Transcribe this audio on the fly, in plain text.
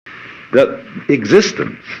that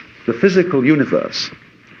existence, the physical universe,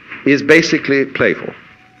 is basically playful.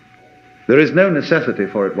 There is no necessity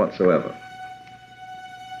for it whatsoever.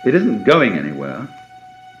 It isn't going anywhere.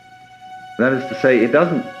 That is to say, it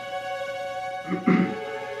doesn't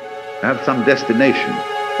have some destination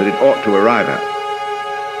that it ought to arrive at.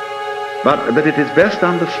 But that it is best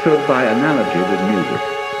understood by analogy with music.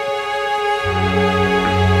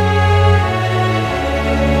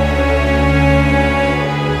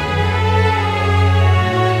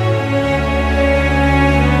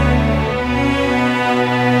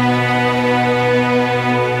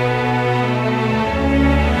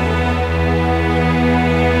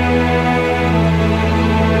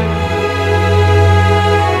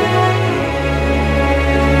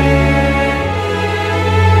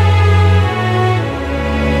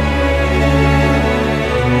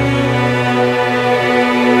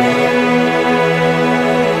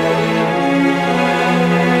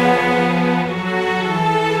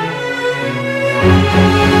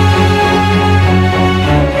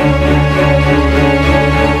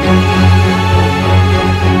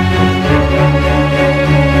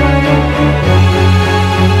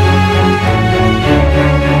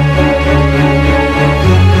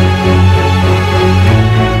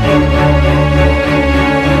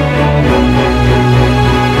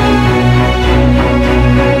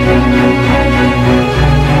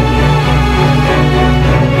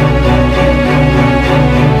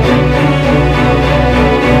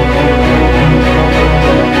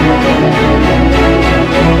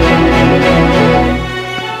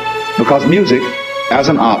 Because music, as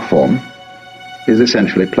an art form, is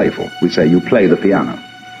essentially playful. We say you play the piano.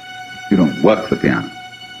 You don't work the piano.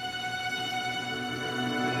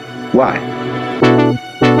 Why?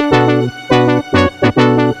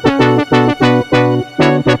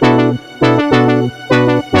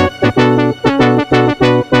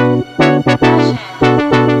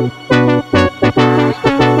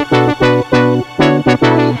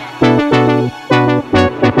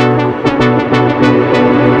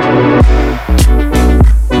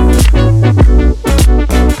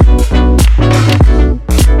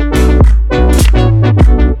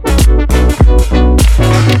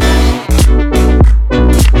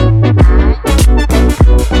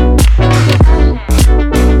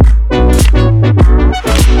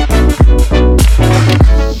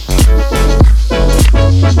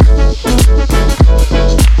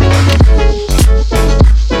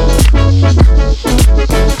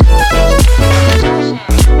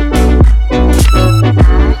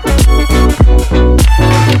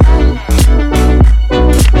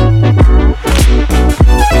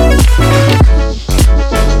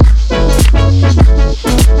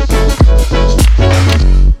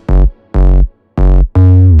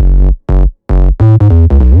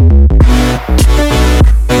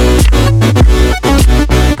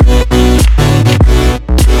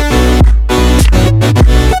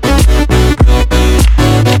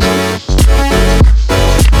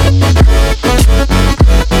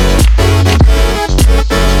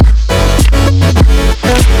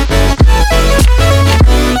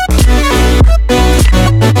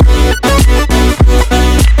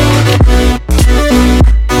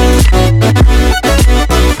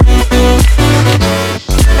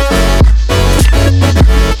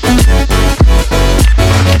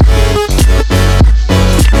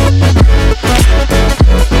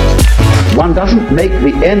 Make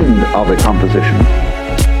the end of a composition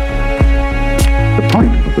the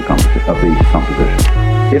point of the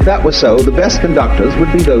composition. If that were so, the best conductors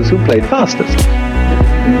would be those who played fastest.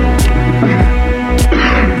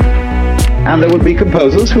 And there would be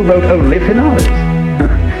composers who wrote only finales.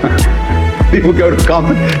 People go to a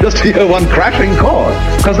concert just to hear one crashing chord,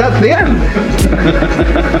 because that's the end.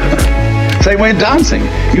 Same way in dancing.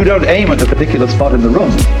 You don't aim at a particular spot in the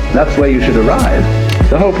room. That's where you should arrive.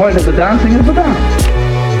 The whole point of the dancing is the dance.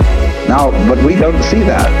 Now, but we don't see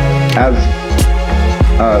that as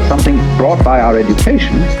something brought by our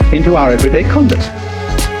education into our everyday conduct.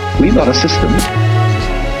 We've got a system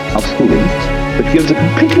of schooling that gives a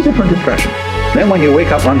completely different impression. Then when you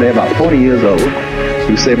wake up one day about 40 years old,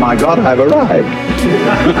 you say, my God, I've arrived.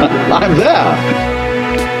 I'm there.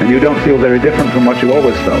 And you don't feel very different from what you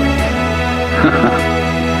always felt.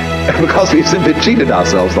 Because we simply cheated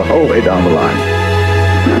ourselves the whole way down the line.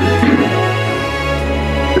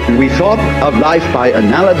 We thought of life by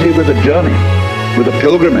analogy with a journey, with a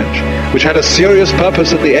pilgrimage, which had a serious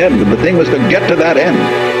purpose at the end, and the thing was to get to that end,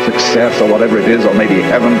 success or whatever it is, or maybe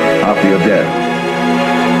heaven after you're dead.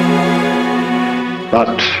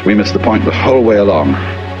 But we missed the point the whole way along.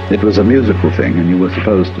 It was a musical thing, and you were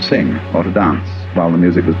supposed to sing or to dance while the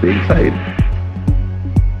music was being played.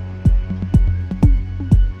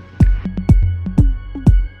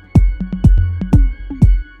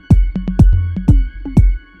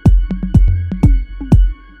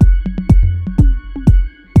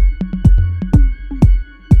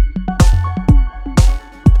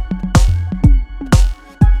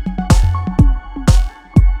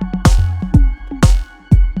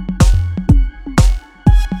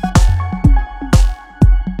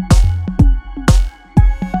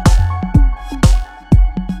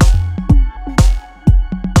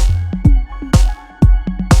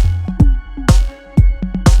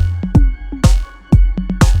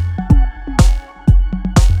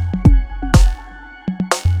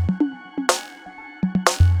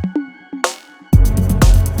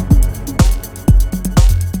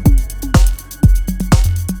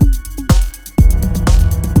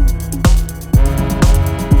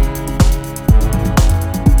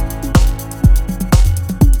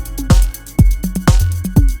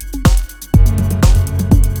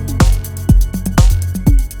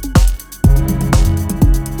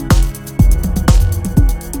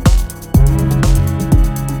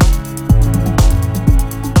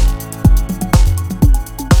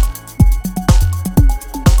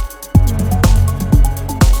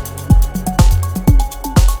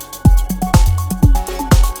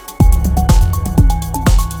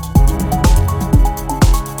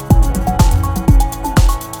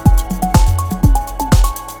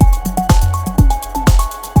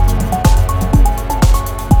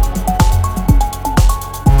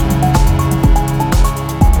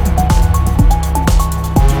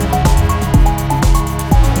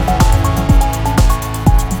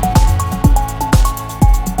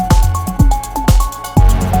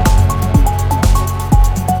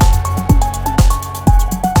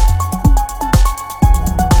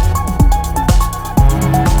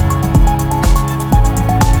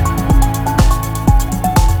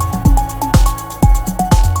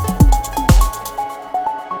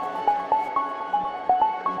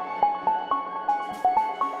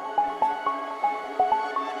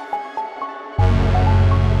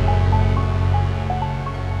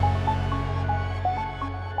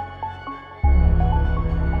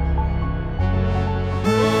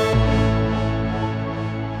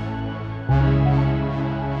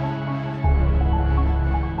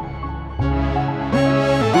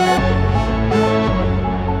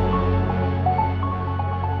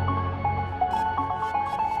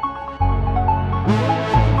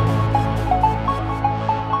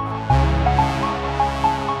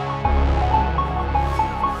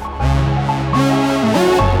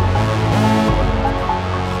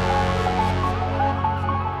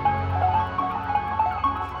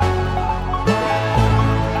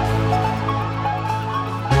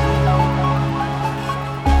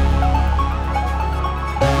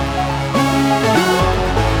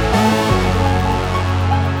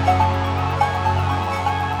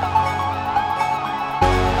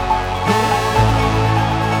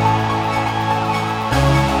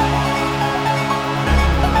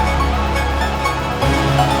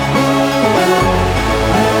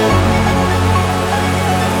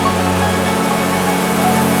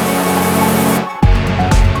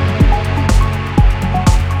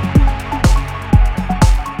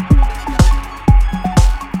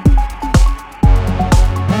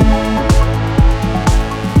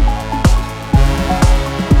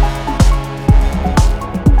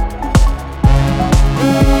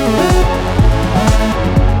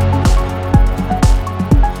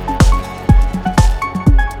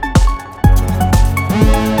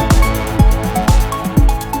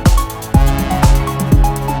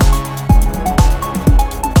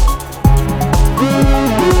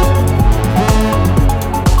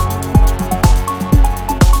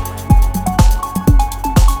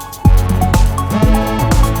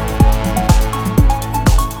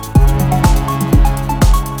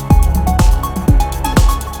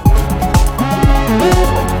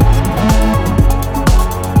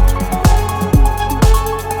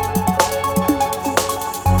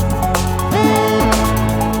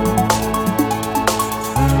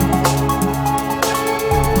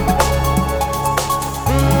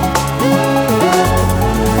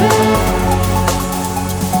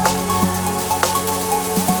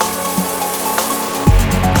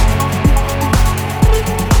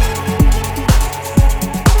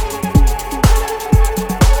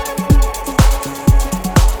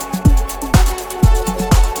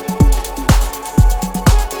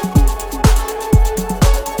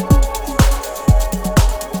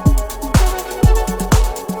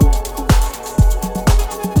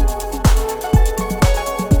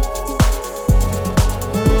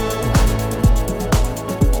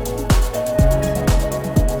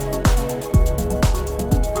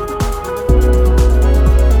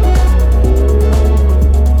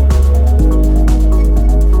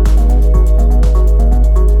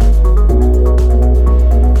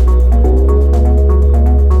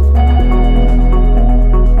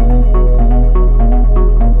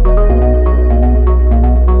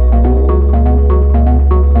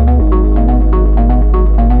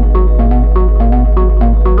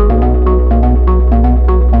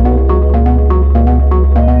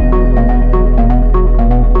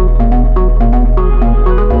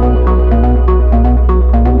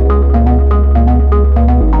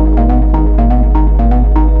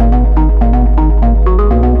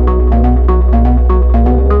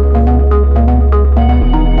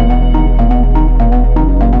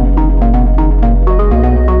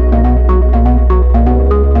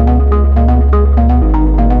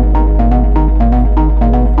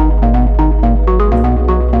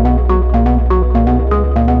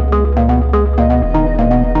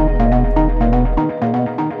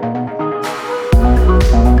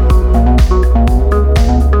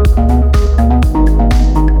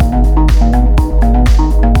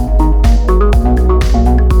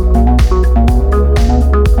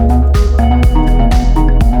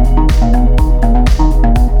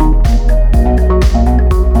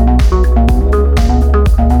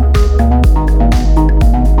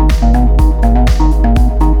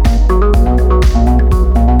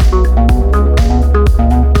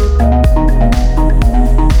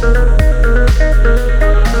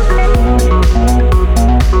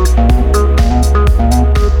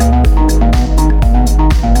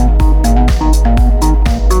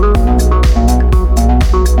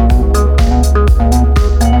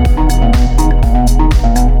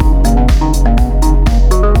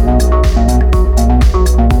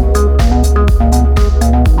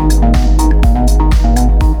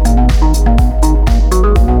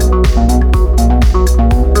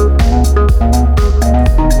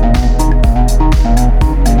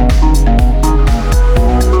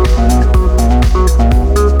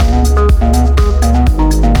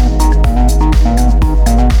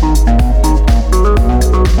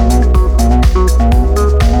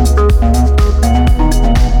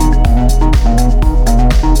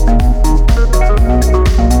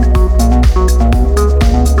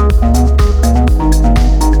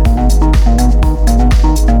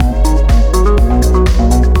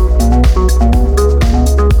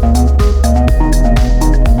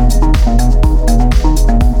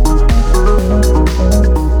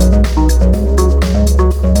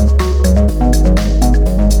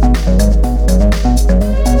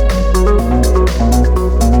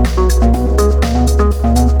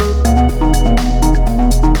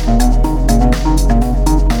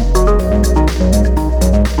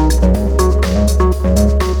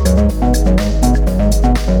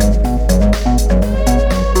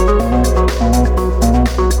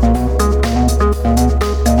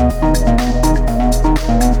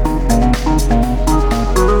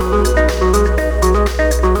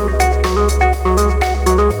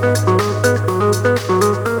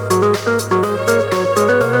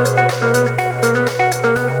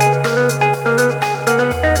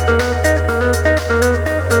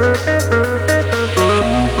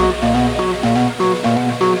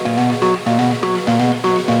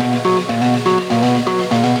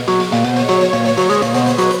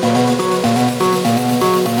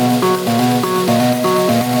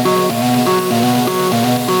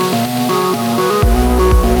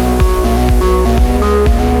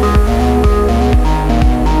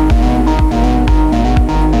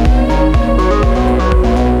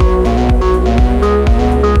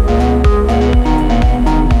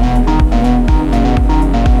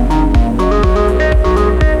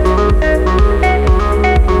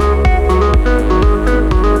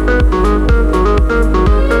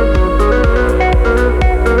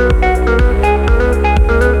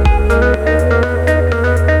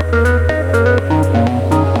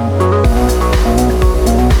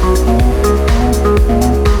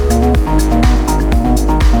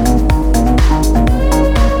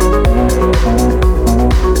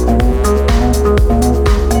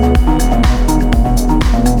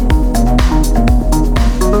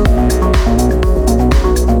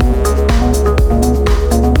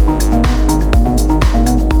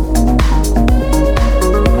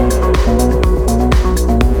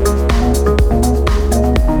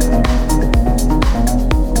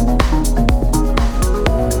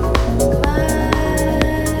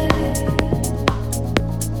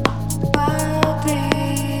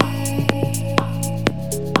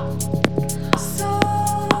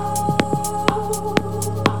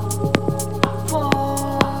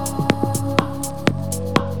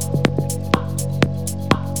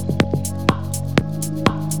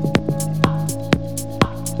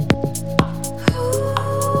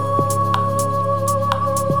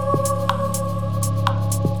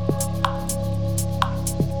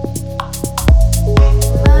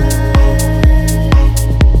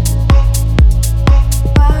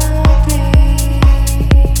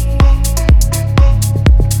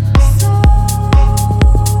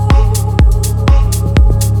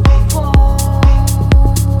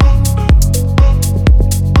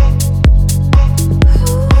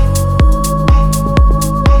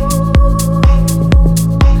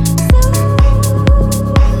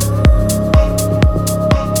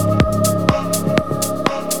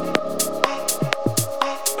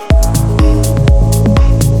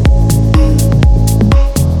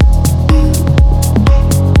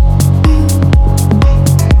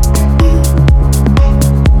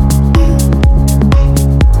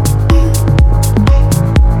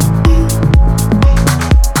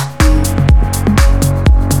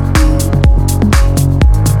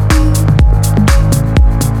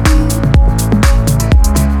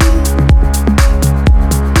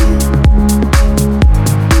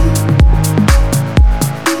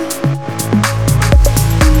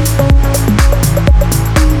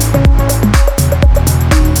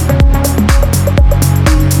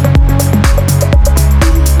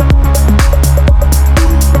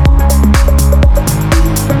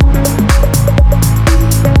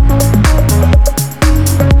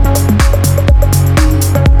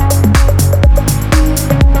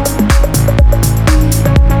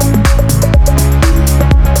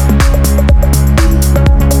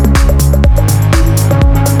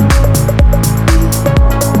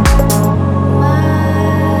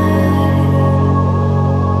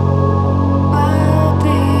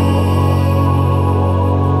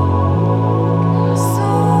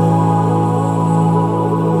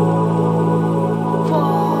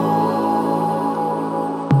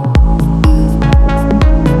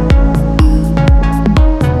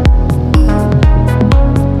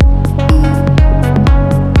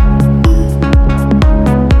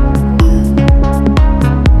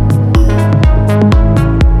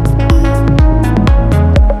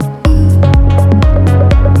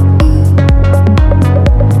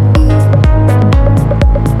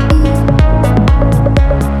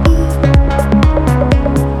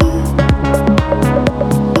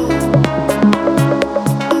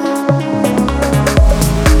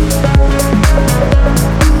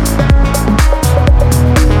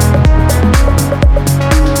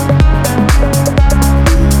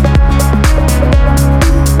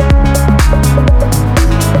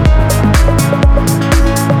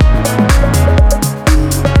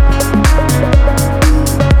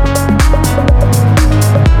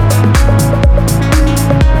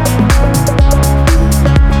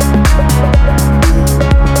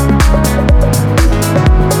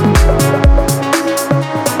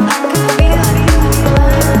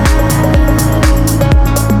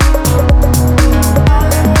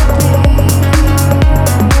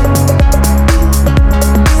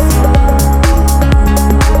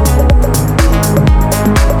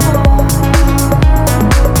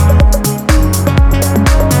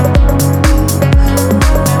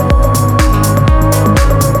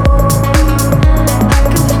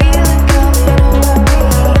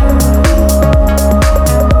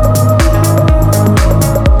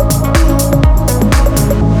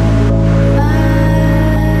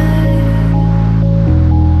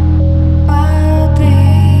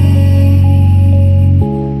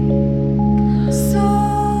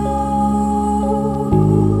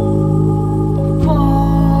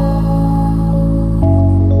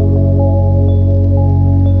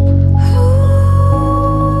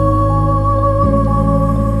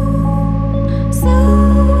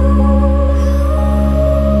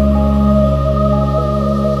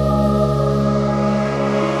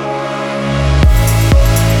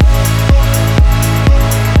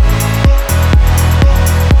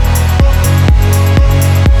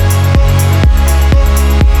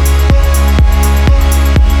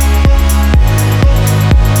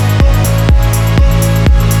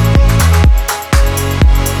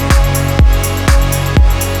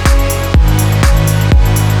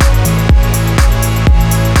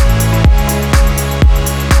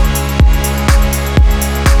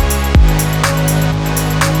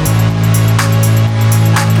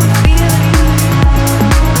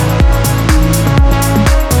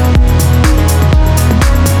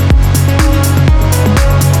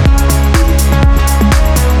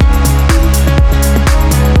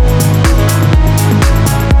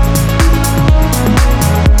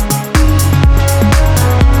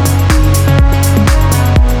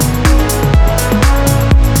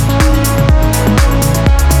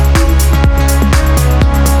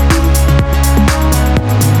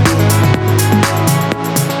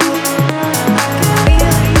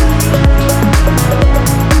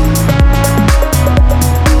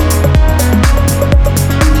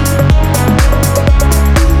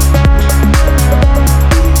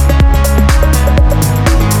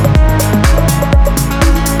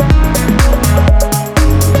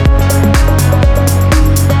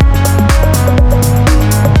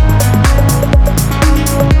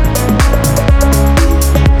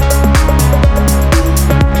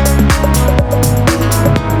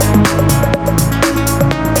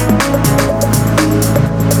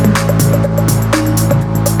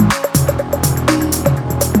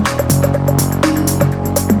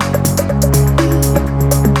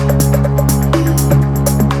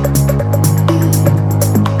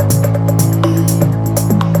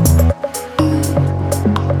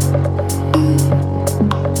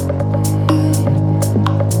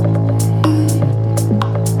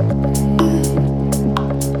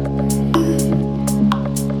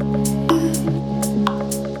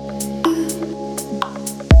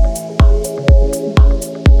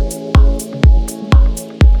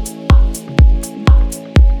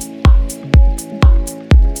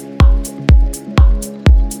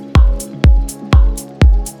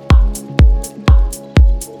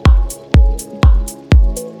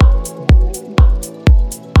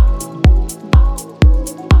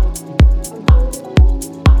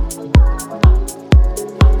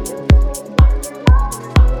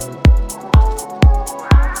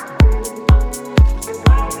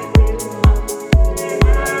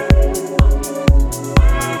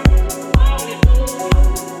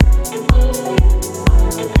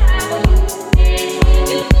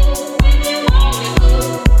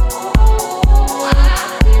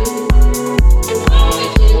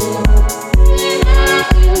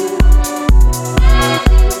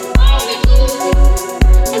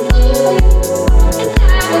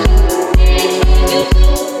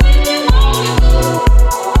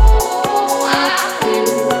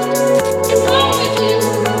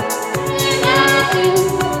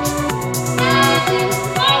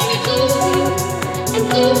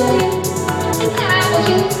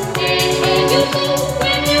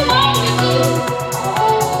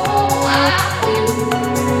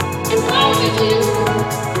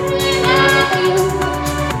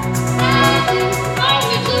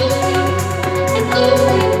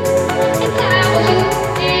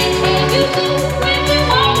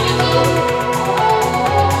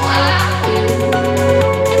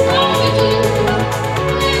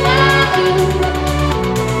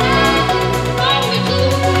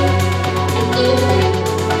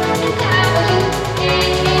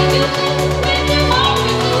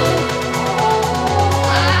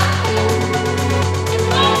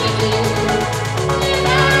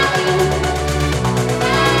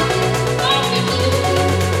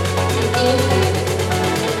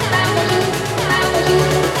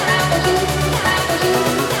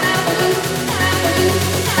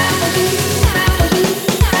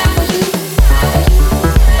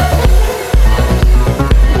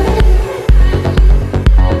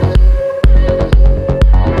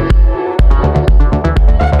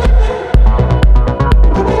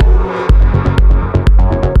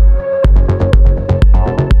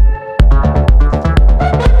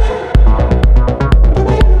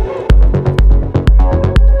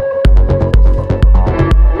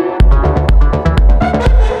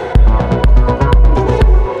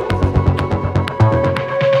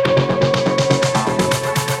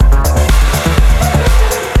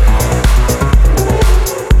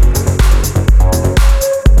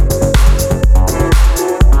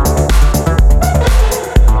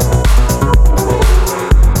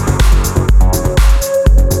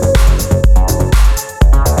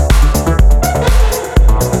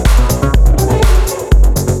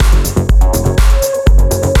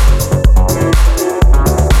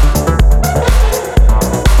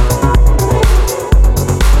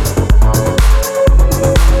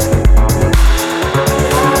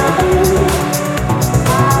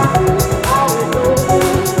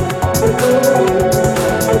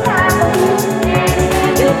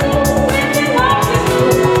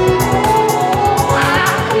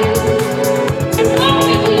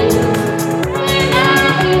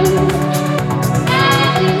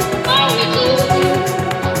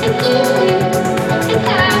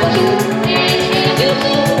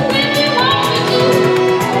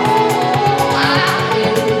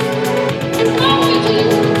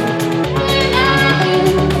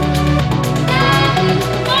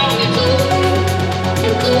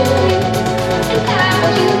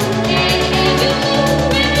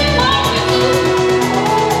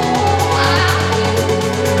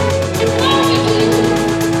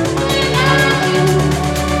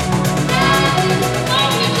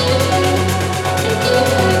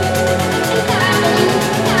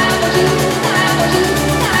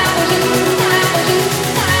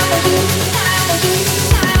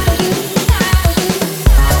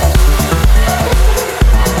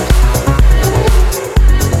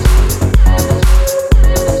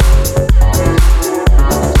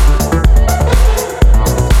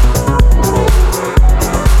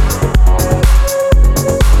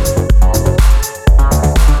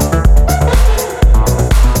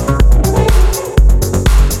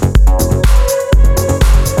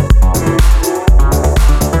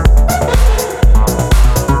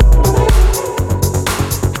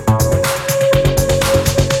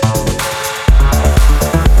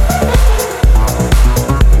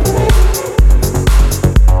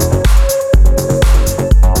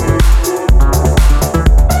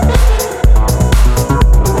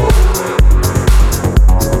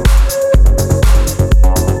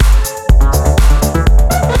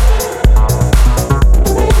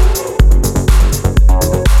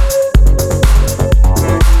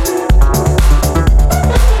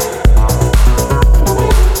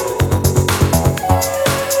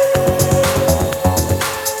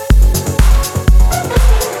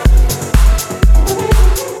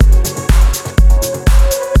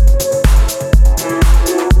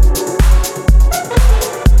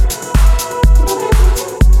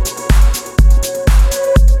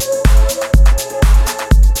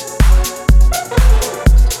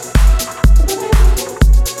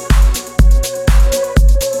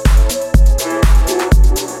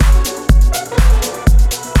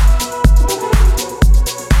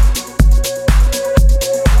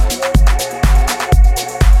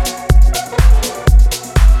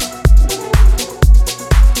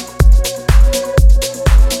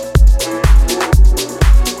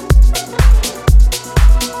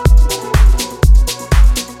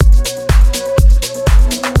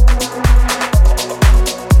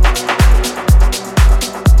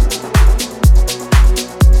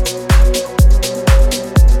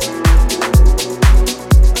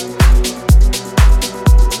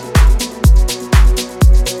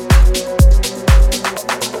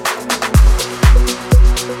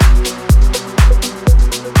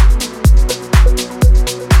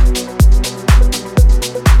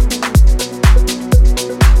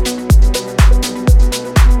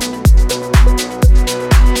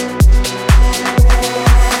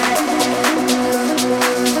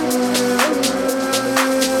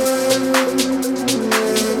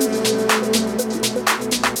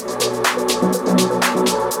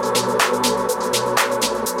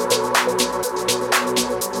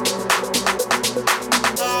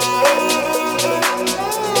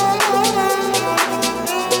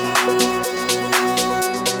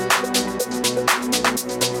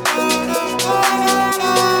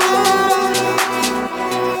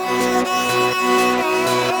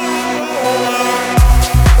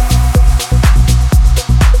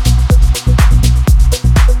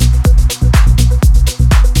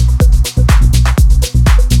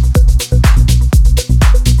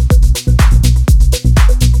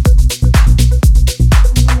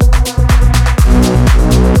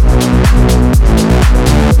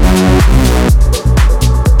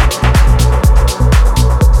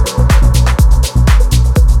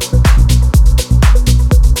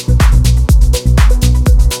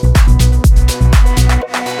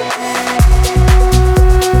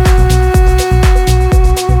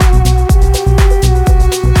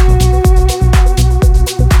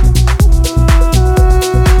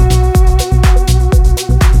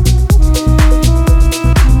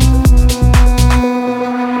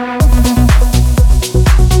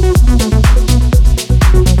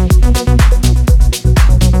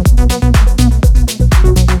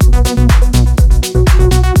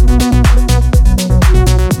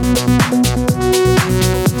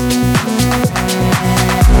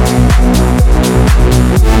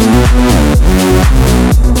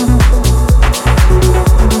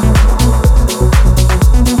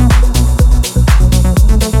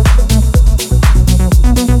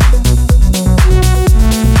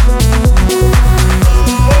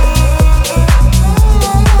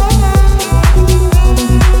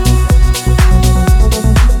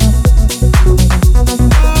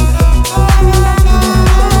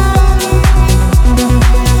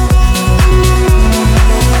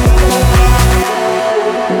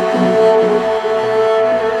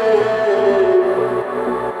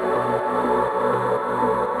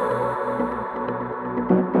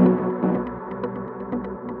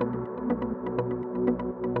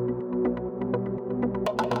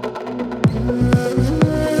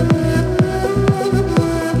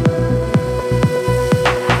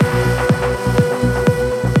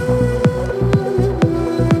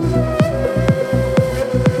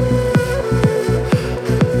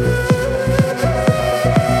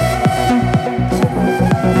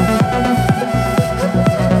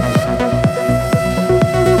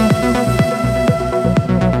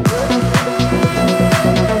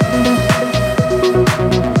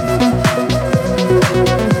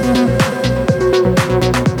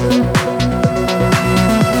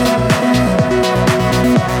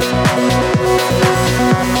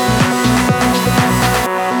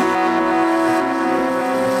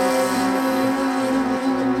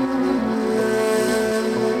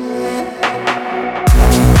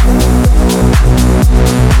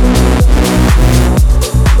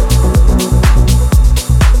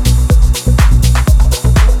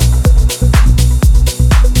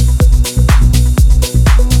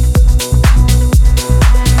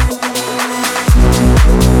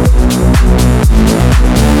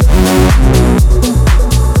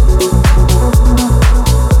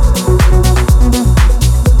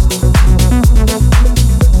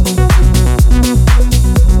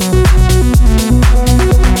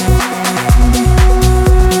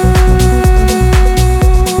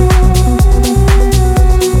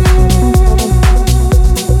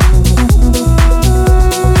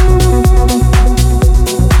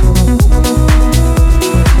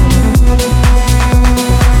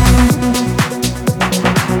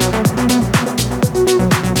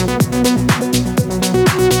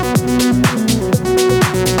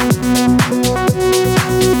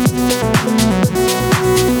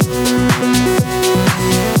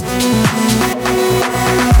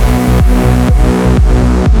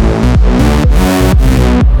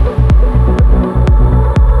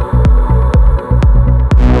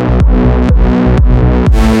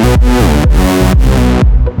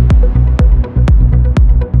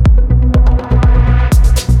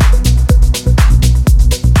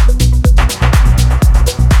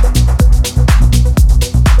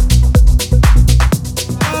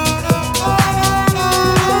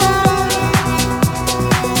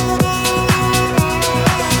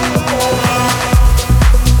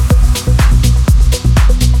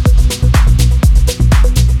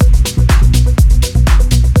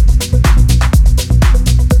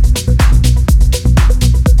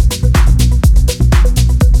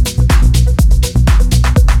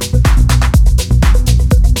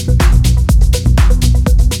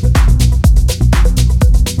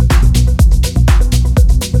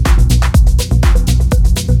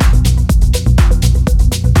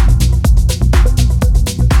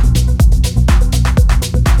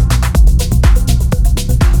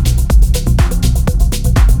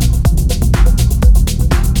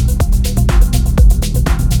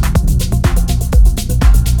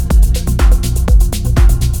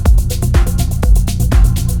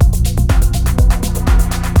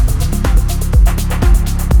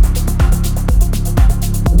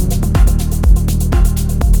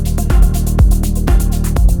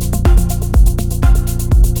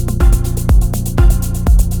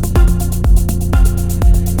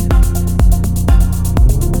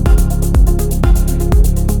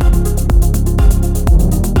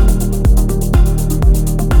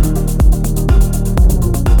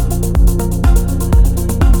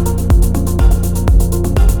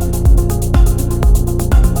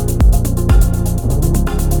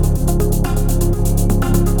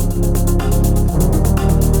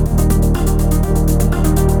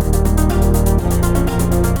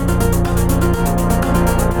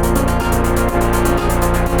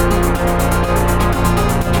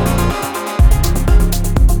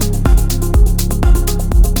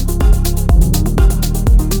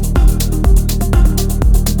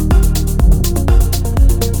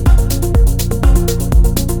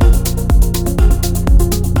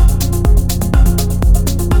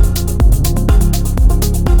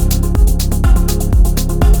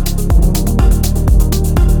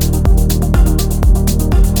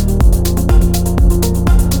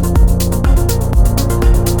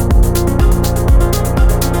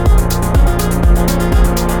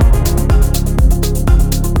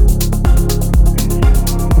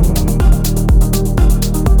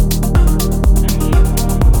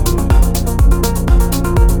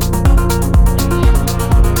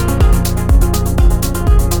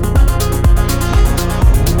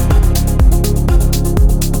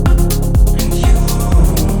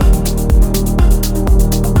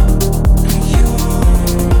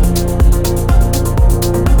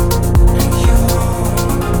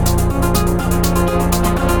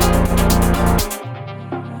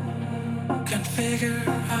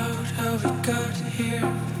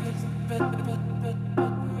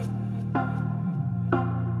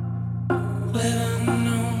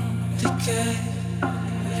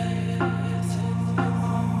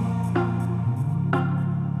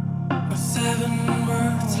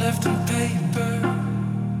 left on paper.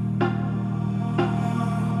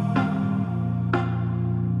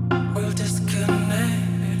 We'll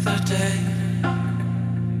disconnect the day.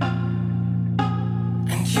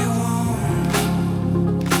 And you won't.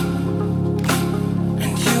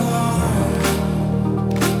 And you won't.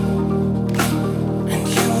 And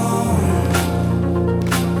you won't.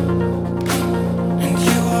 And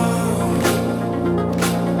you won't.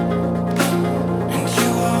 And you won't. And you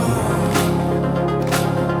won't.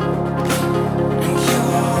 And you won't. And you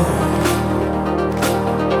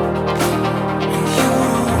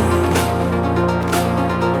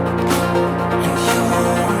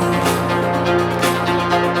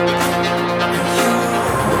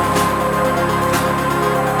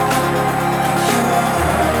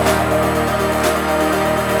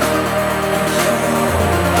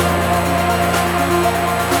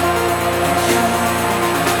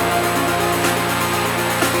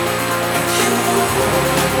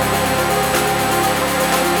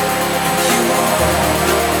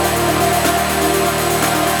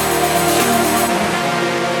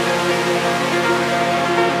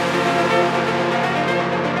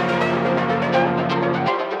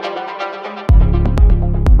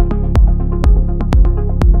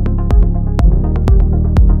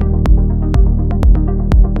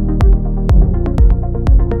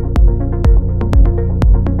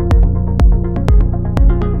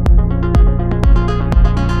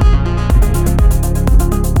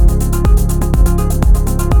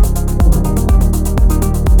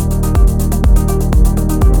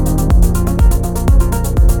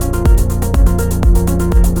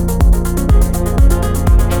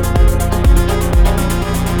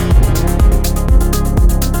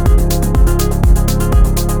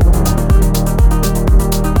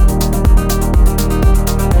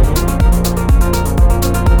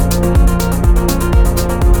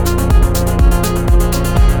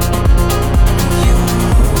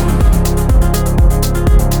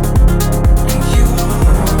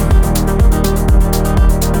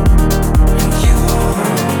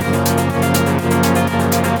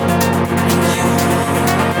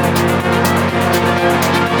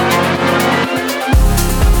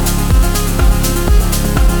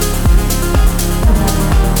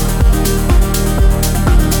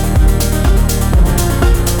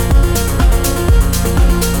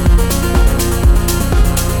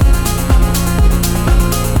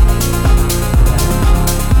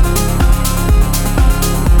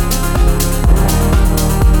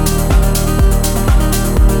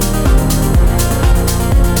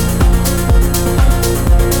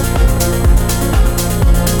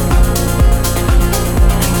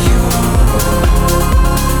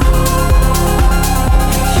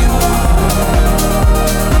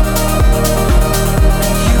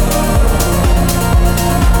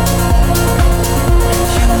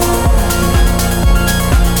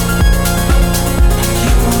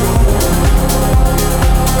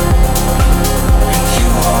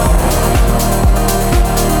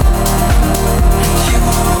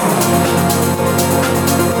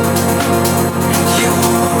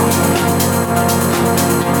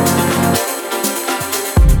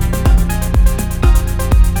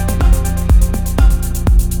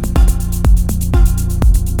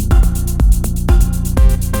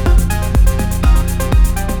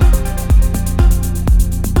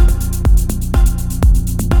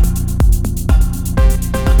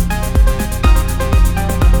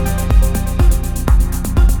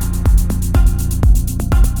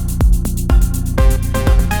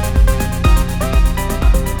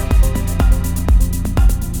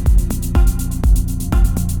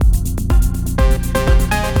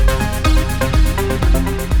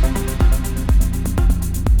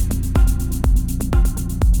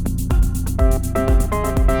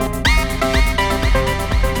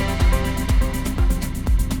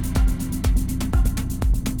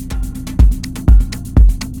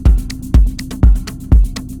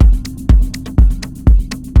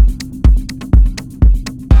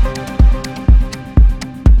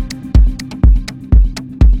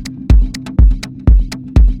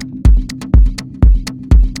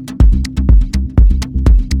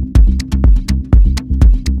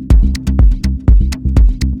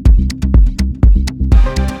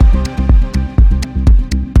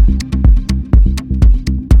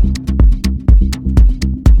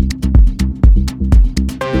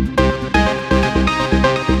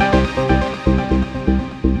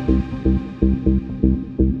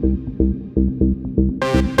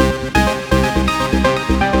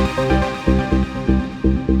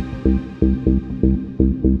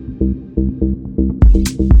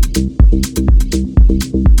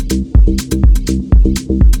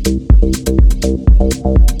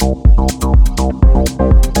won't.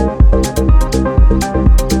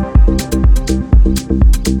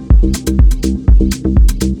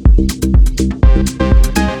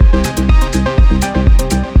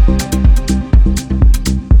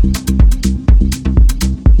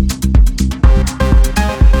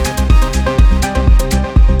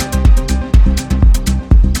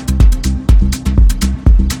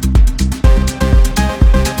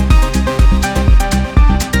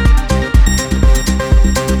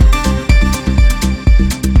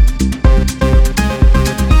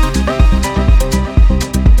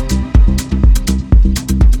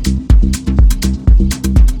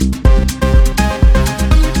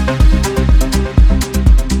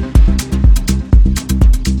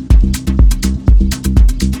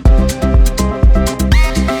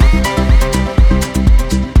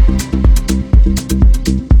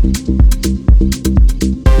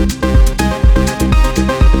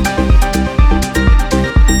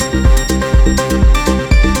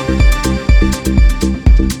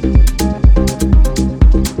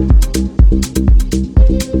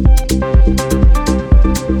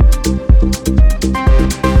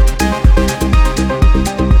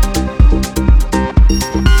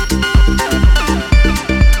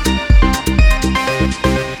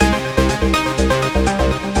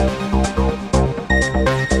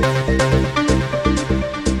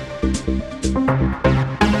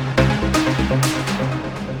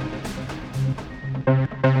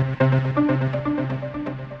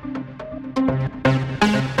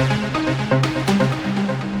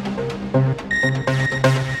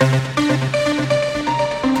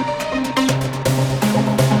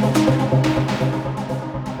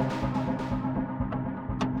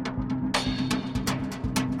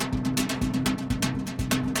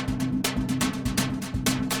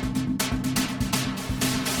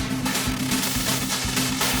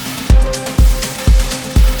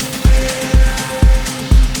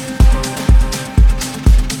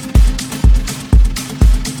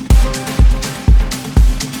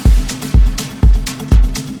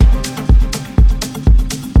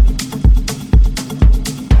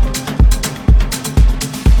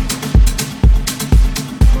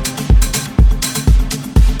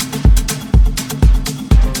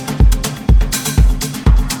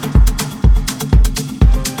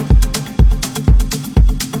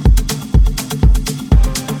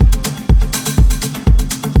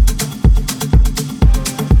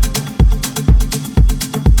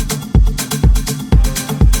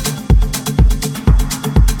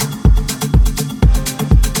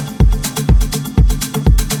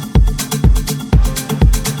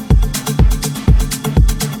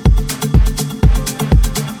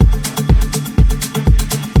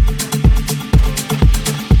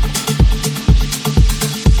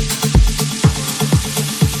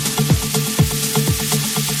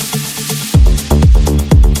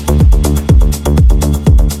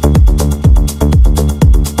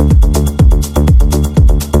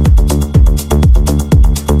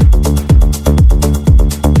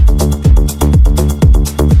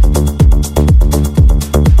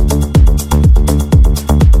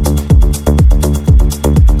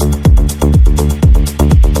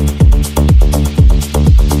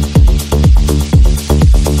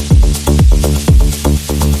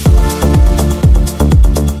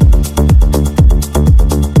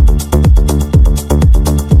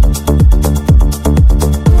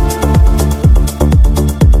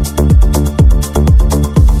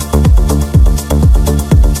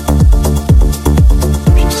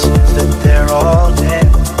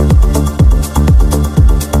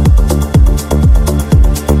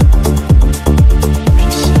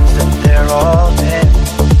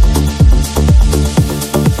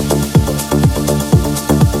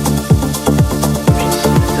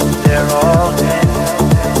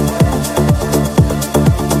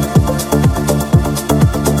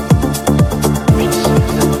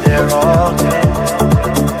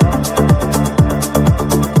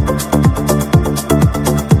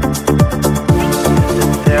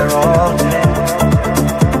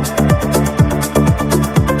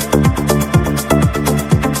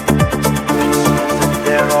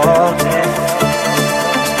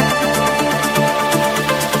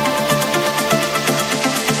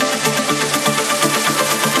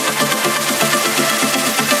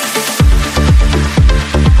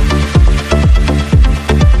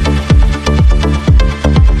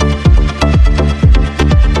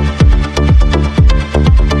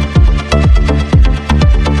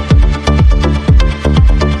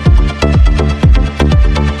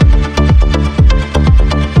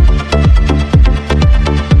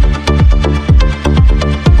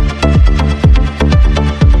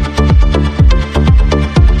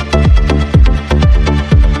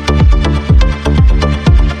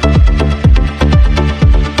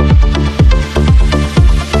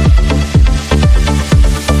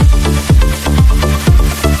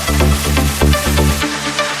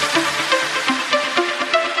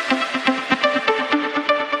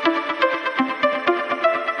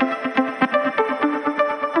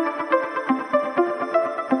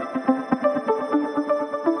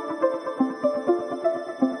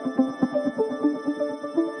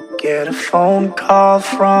 get a phone call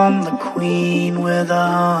from the queen with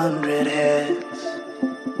 100 heads.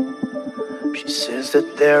 She says that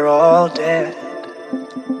they're all dead.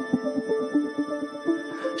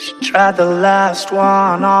 She tried the last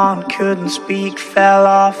one on, couldn't speak, fell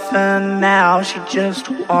off, and now she just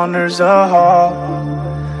wanders a hall,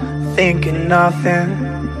 thinking nothing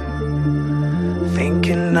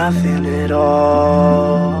at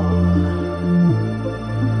all.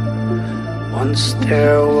 Once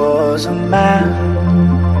there was a man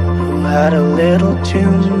who had a little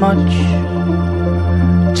too much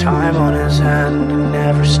time on his hand and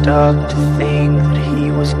never stopped to think that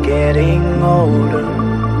he was getting older.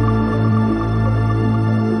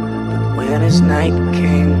 But when his night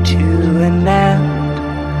came to an end,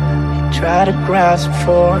 he tried to grasp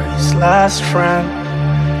for his last friend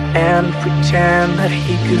and pretend that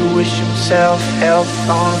he could wish himself health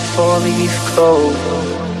on a four-leaf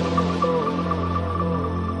clover.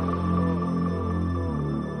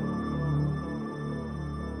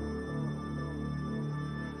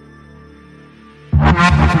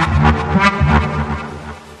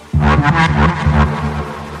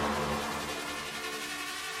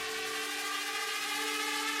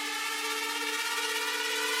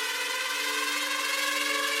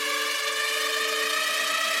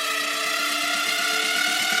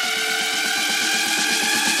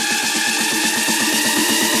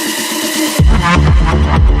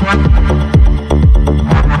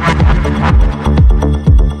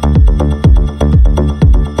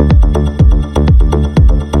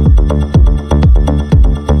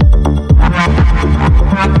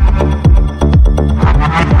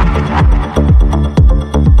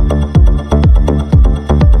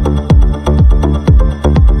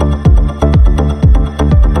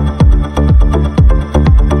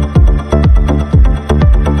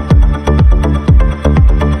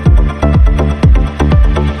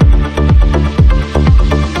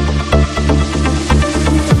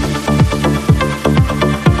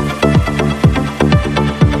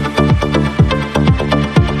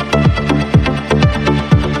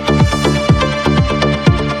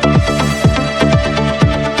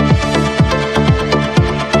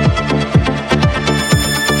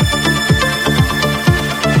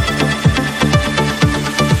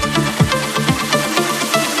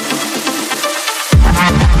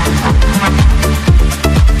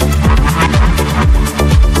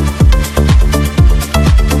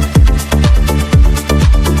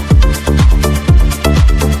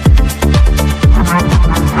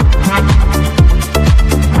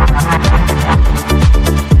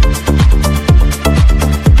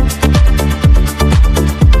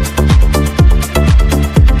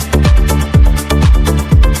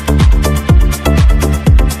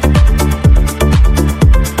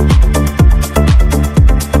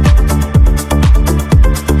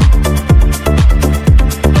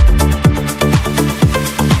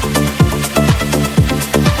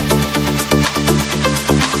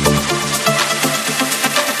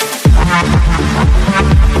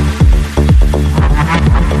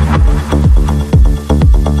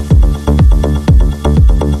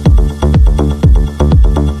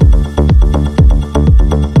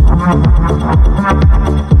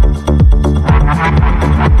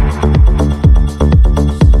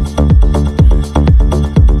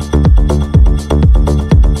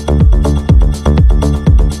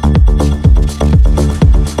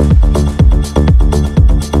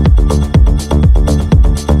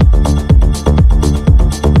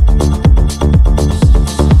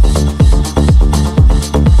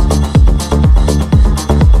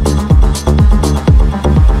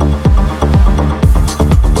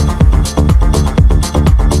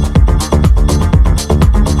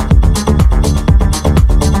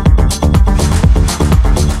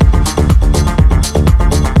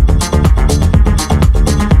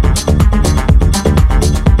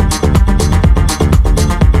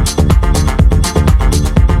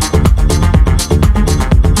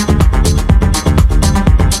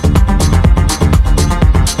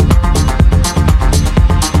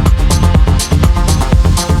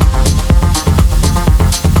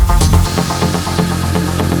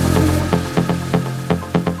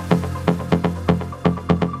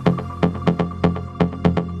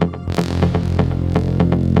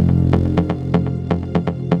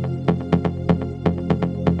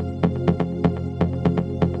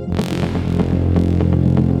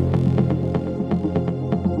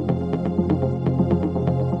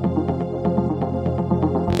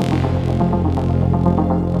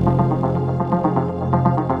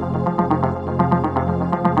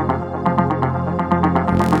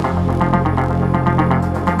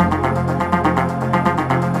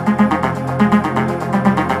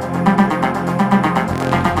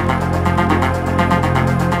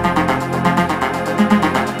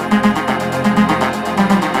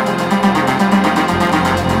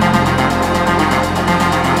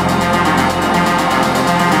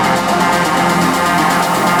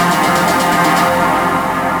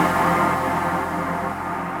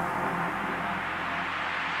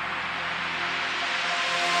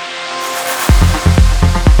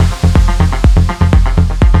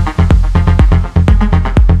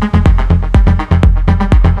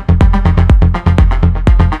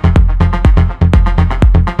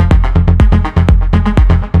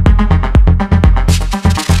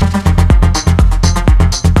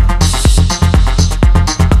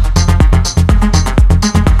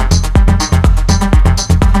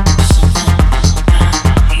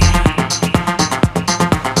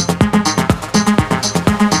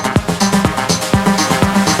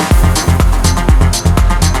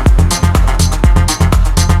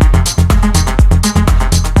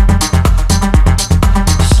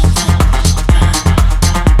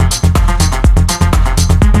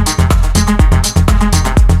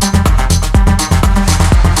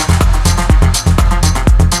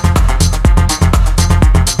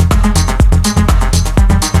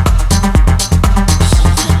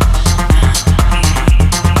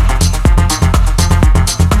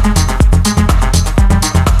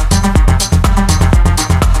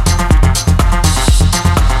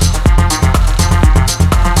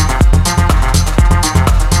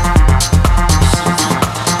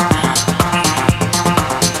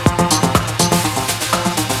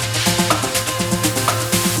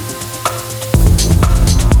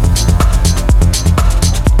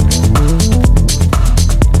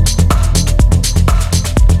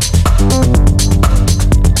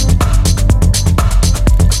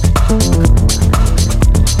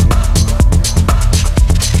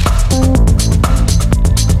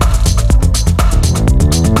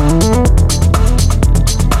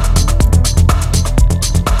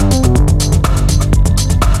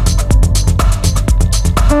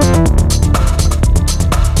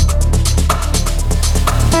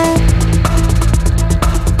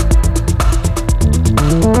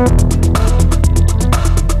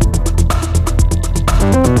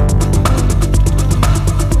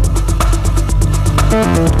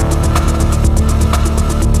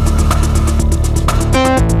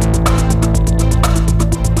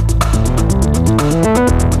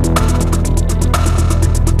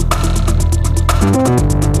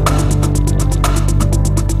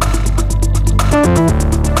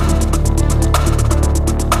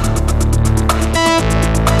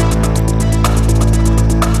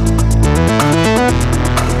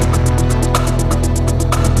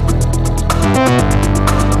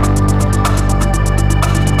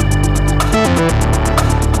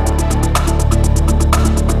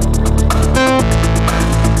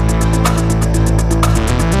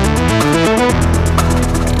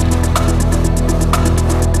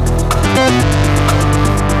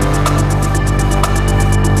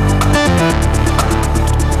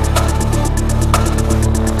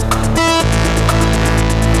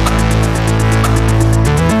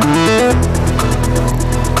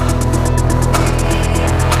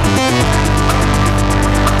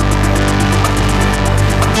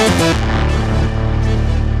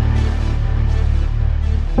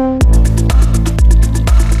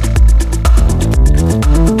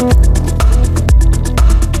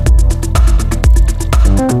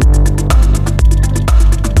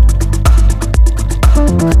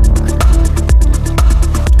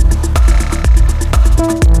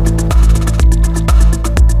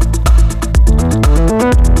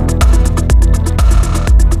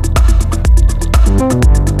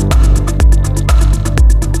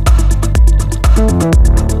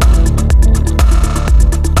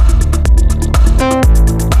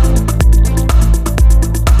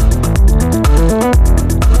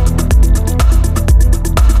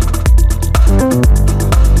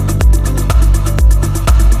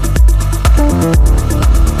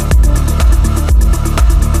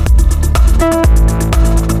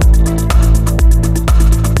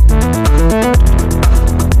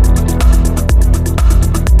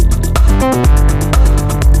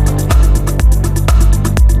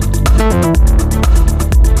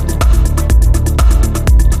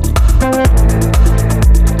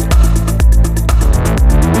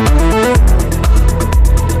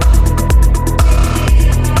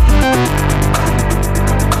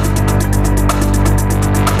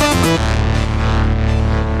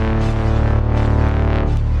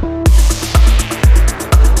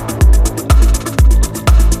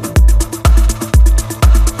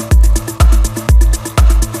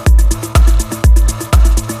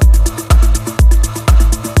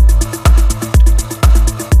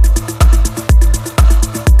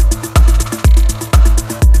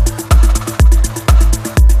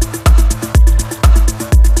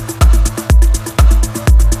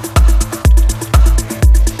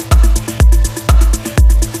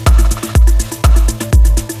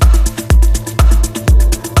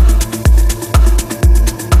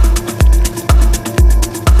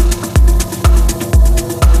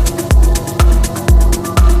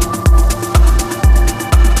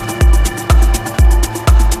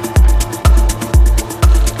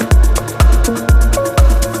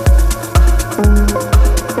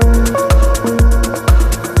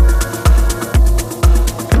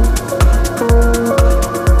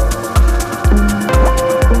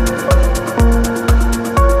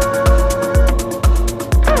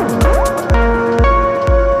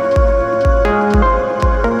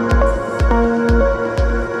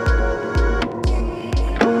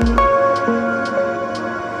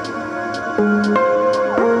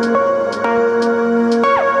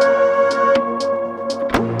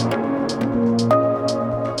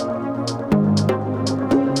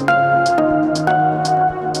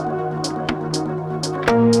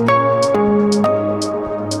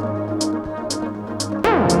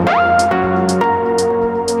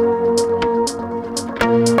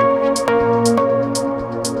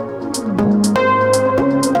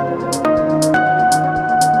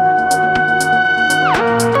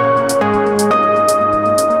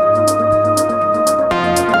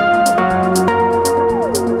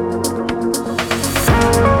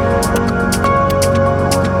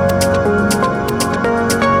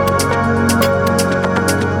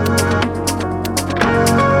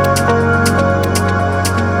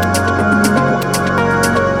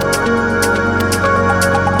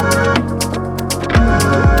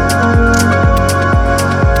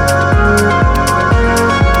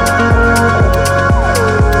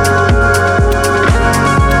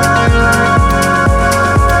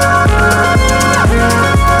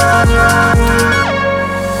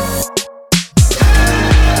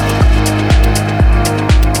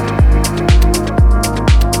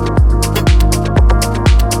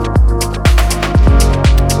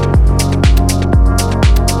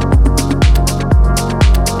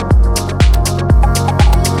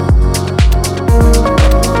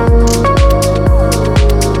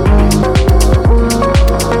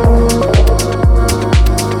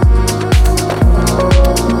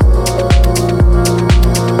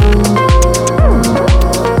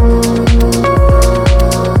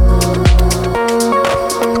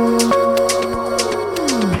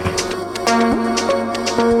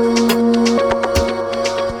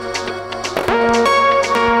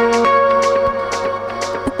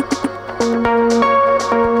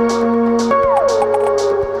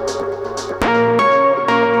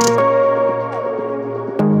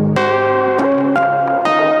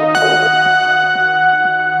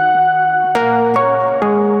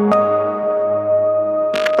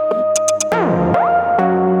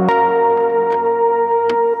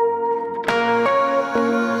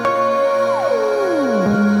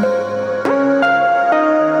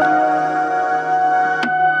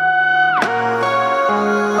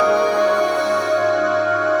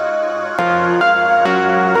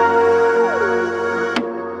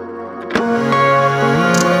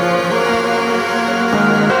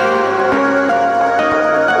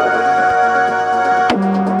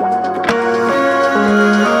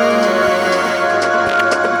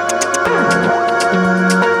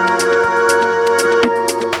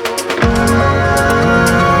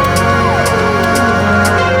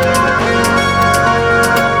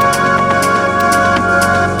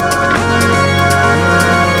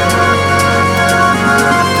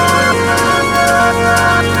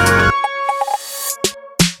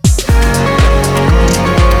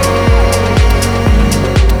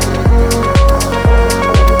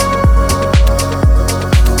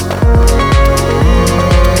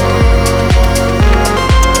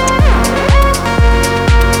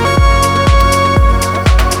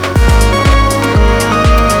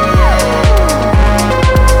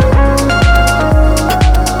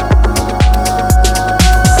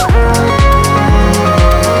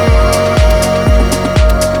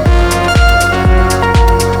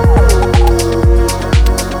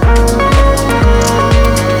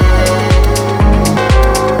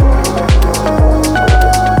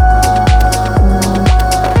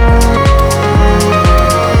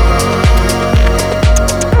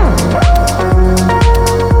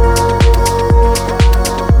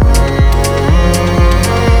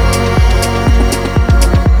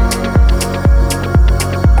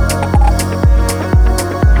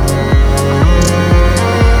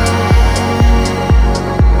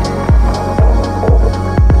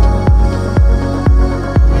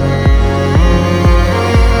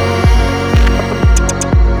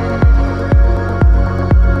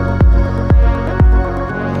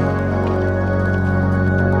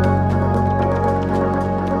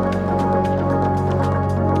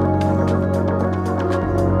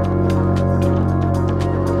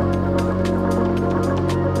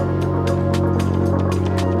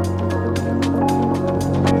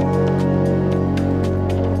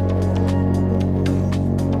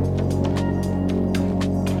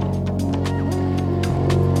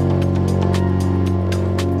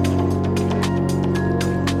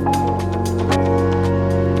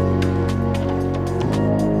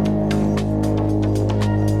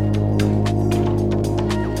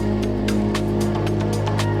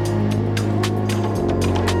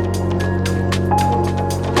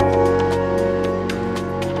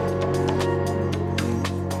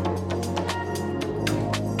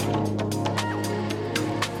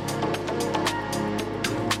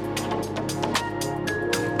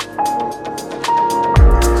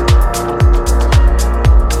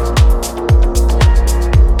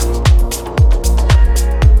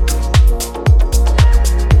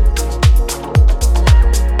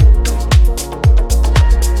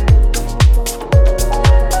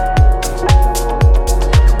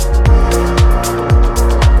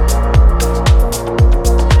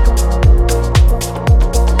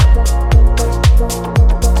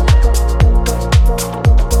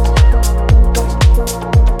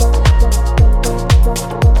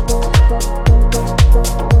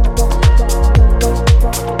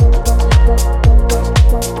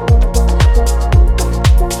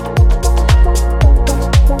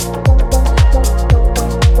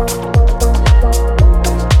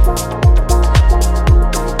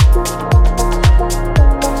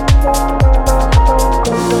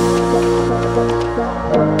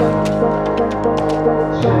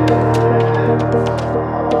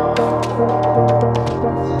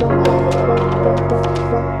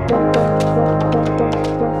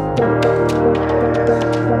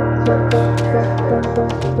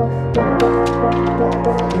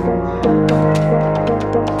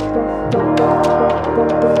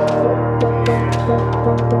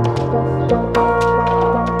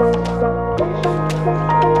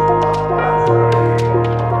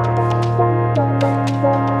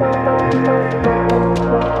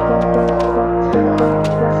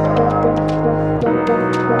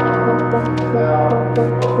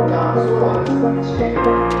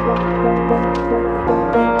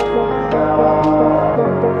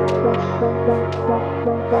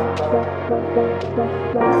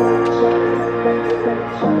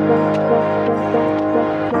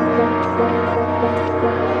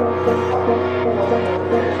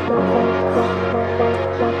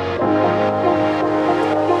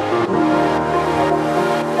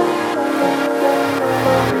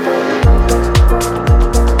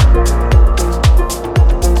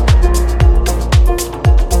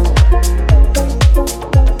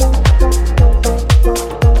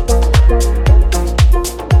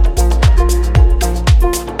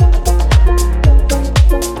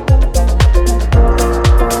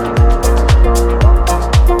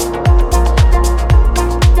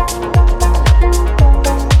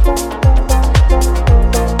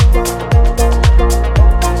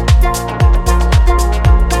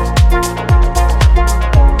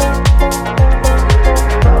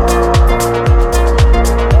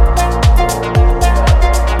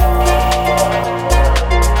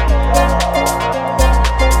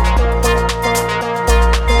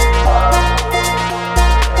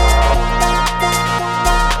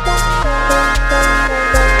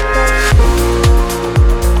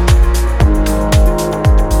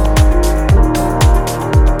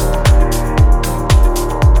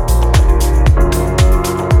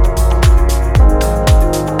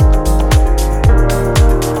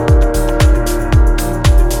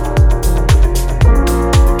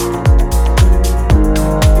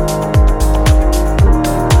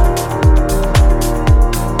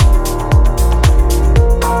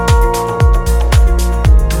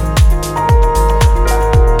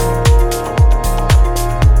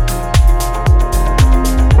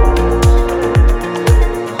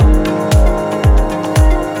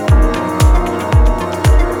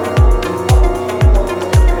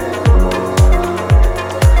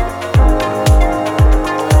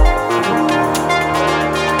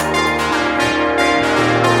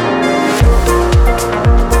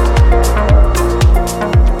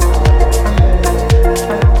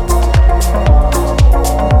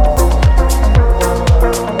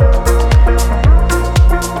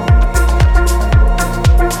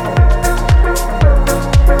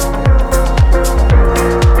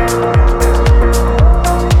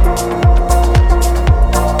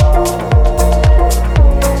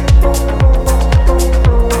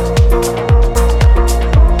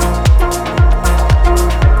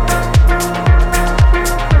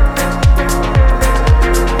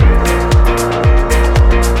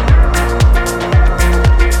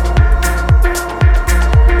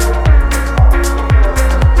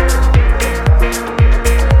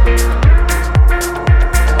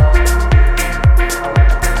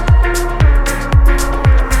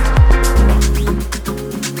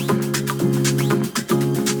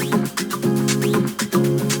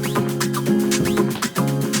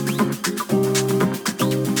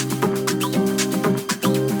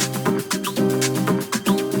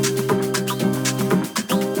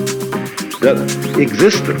 that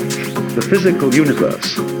existence, the physical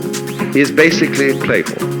universe, is basically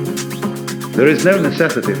playful. There is no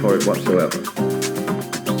necessity for it whatsoever.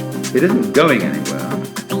 It isn't going anywhere.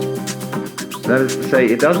 That is to say,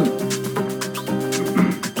 it doesn't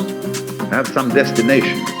have some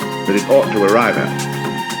destination that it ought to arrive at.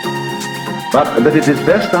 But it is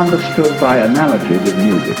best understood by analogy with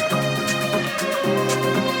music.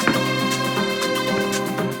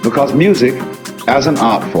 Because music, as an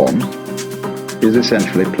art form, is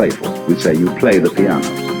essentially playful. We say you play the piano.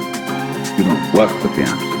 You don't work the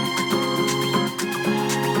piano.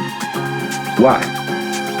 Why?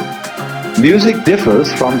 Music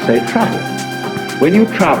differs from, say, travel. When you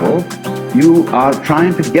travel, you are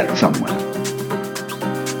trying to get somewhere.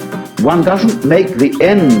 One doesn't make the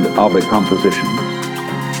end of a composition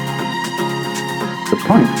the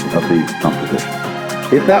point of the composition.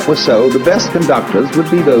 If that were so, the best conductors would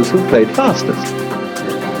be those who played fastest.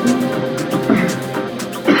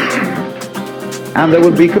 And there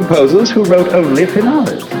would be composers who wrote only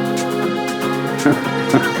finales.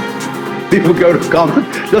 People go to concert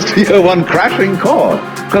just to hear one crashing chord,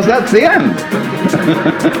 because that's the end.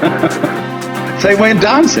 Same way in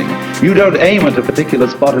dancing. You don't aim at a particular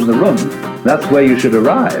spot in the room. That's where you should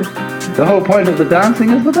arrive. The whole point of the dancing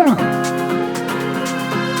is the dance.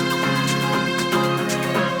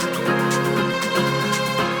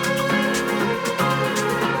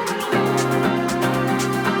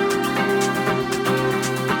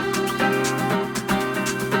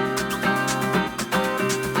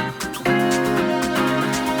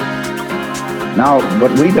 Now,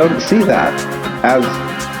 but we don't see that as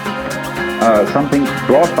something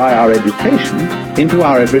brought by our education into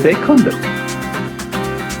our everyday conduct.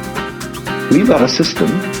 We've got a system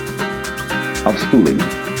of schooling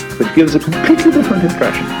that gives a completely different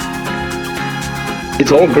impression.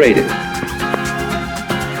 It's all graded.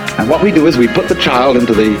 And what we do is we put the child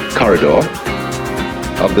into the corridor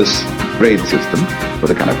of this grade system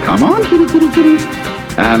with a kind of, come on,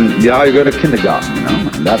 and yeah, you go to kindergarten, you know,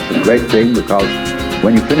 and that's a great thing because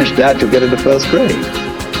when you finish that, you'll get into first grade.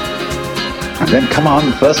 And then come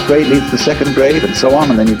on, first grade leads to second grade and so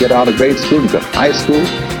on, and then you get out of grade school, you go to high school,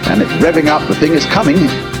 and it's revving up, the thing is coming.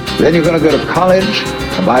 Then you're going to go to college,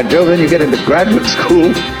 and by Jove, then you get into graduate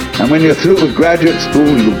school, and when you're through with graduate school,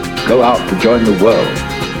 you go out to join the world.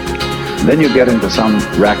 And then you get into some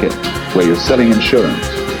racket where you're selling insurance.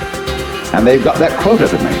 And they've got that quota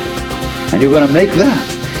to make. And you're going to make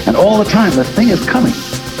that. And all the time, the thing is coming.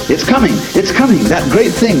 It's coming. It's coming. That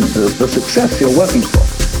great thing, the success you're working for.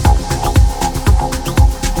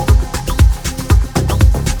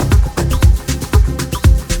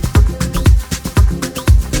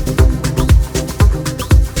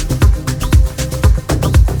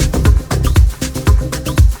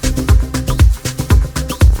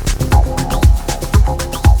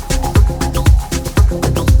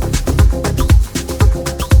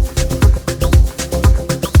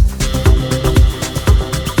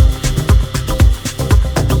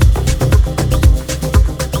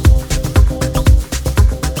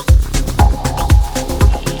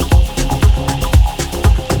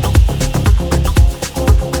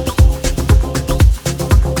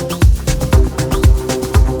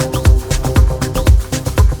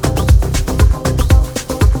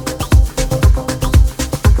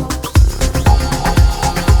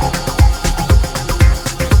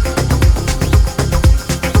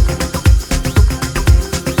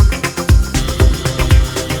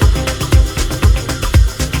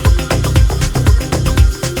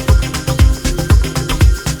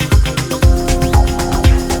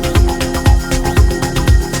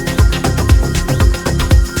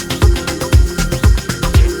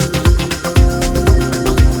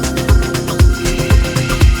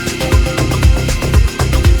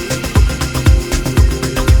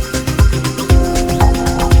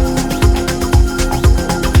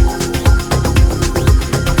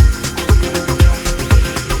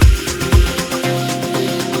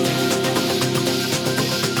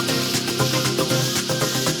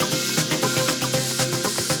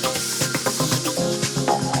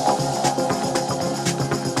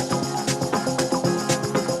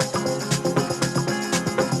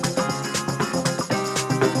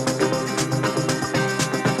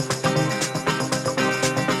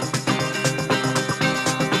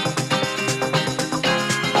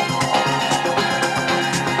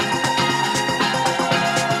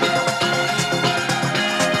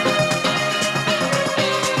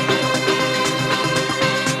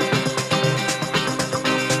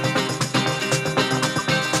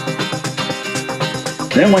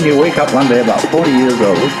 Then when you wake up one day about 40 years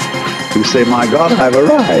old, you say, my God, I've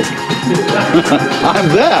arrived. I'm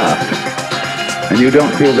there. And you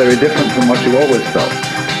don't feel very different from what you always felt.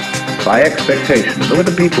 By expectation. Look at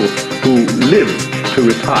the people who live to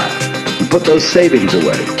retire and put those savings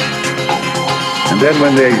away. And then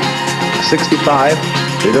when they're 65,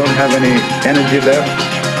 they don't have any energy left.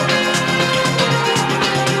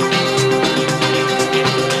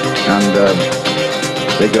 And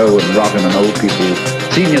they go and rot in an old people's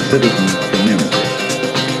senior citizens community.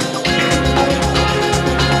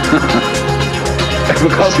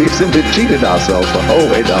 Because we've simply cheated ourselves the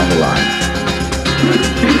whole way down the line.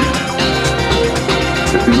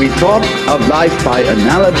 We thought of life by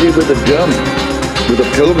analogy with a journey, with a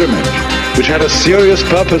pilgrimage, which had a serious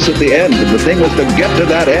purpose at the end, and the thing was to get to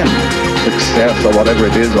that end, success or whatever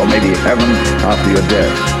it is, or maybe heaven after you're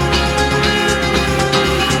dead.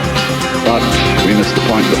 But we missed the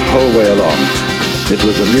point the whole way along. It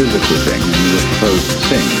was a musical thing, and you were supposed to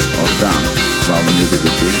sing or dance while the music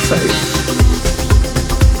was being played.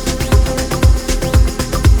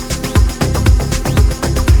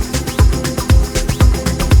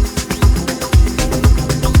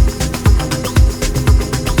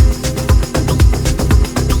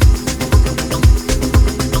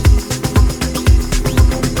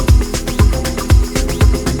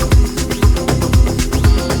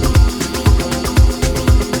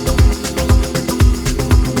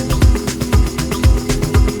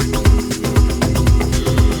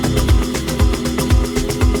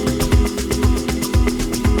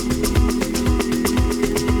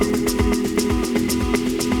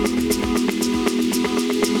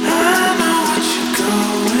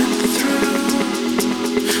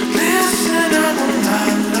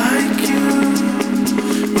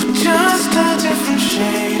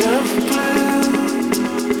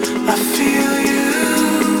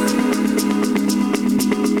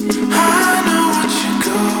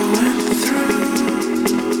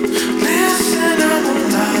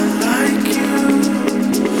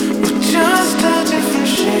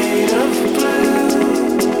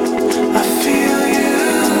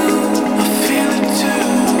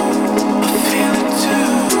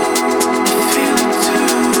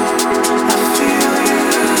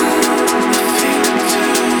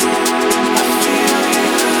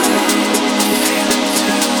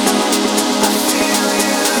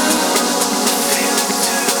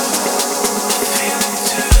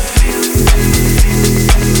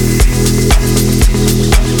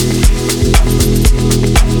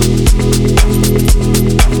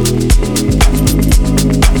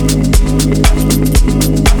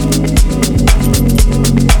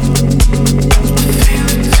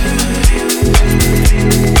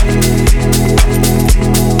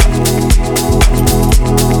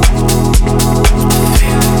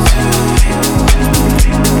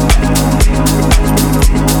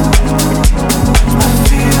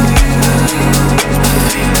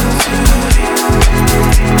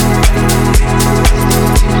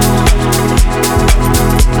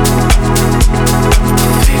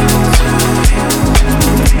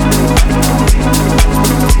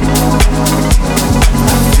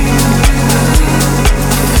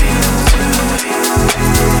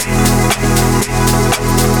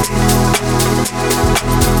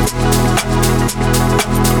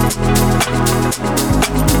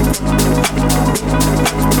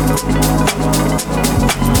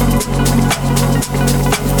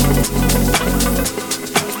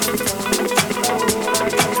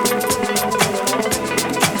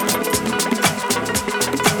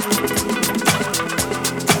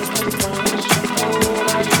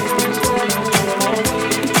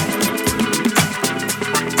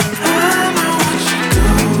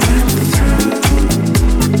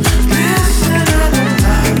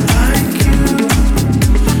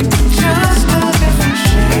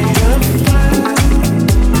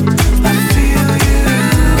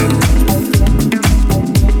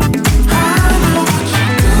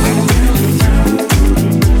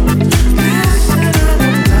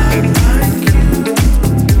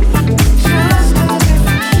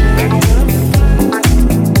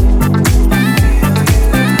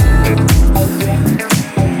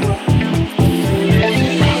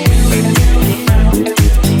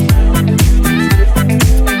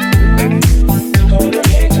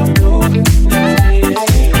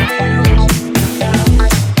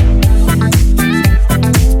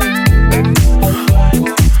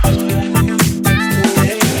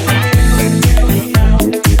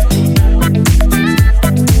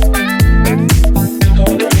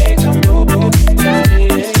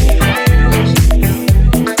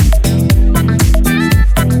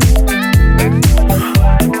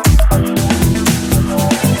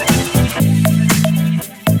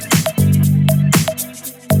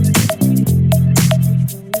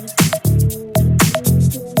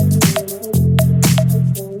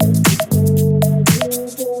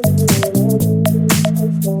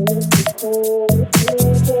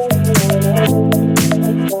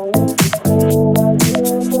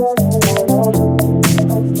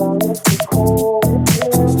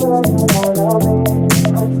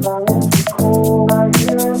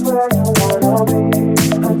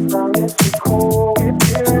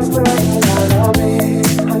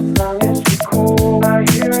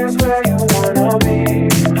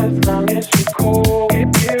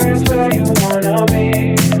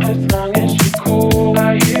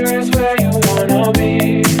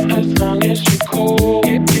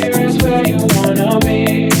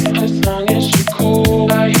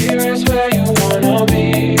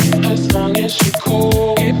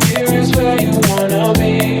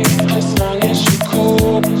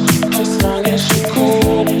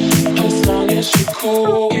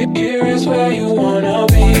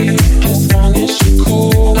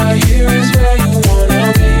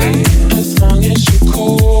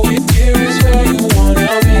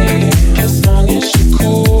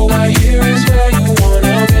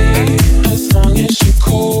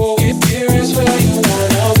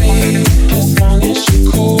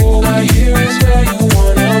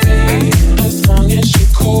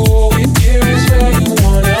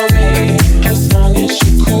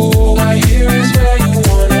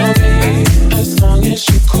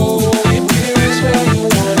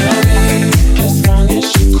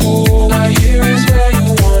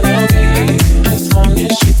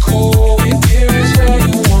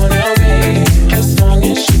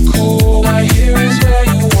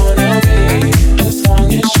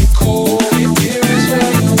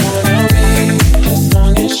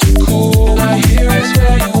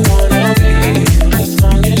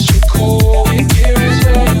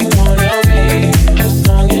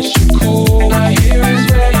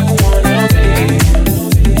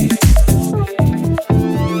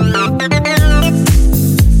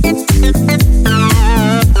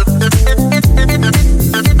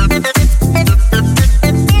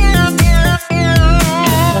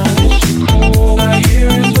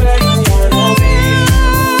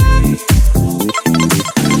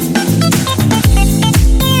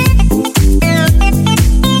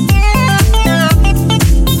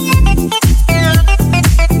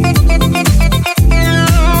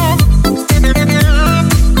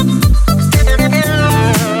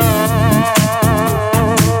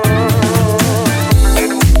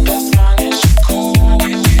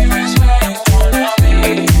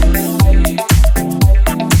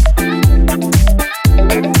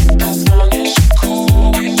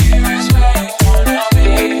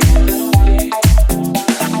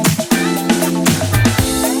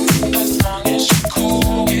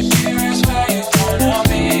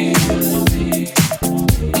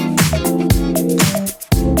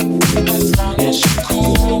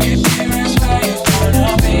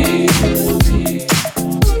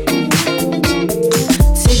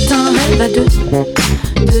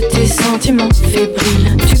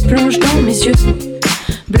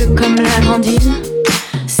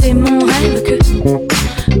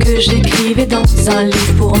 dans un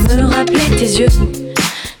livre pour me rappeler tes yeux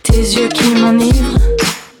qui m'enivrent.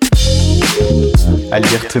 À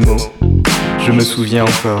lire tes mots, je me souviens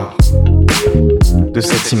encore de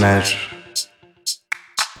cette image.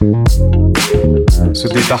 Ce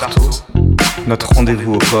départ tôt, notre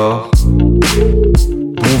rendez-vous au port.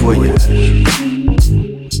 Bon voyage.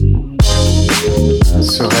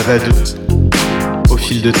 Ce rêve à deux, au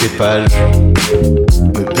fil de tes pages,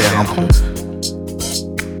 me perd un peu.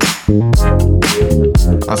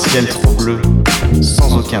 Un ciel trop bleu,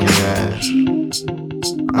 sans aucun nuage.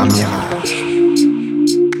 Un mirage.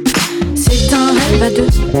 C'est un rêve à deux,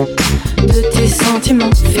 de tes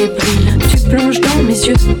sentiments fébriles. Tu plonges dans mes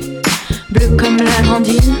yeux, bleus comme la grande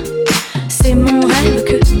île. C'est mon rêve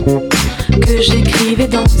que j'écrivais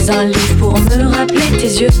dans un livre pour me rappeler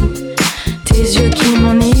tes yeux qui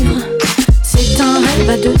m'enivrent. C'est un rêve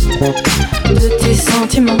à deux, de tes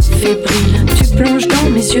sentiments fébriles. Tu plonges dans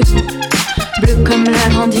mes yeux, bleus comme la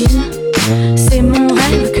grande île. C'est mon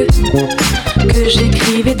rêve que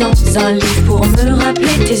j'écrivais dans un livre pour me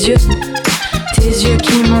rappeler tes yeux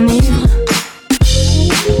qui m'enivrent.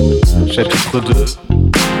 Chapitre 2,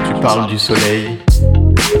 tu parles du soleil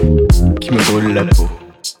qui me brûle la peau.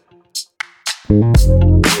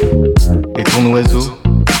 Et ton oiseau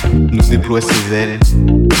nous déploie ses ailes,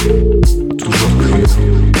 toujours plus haut.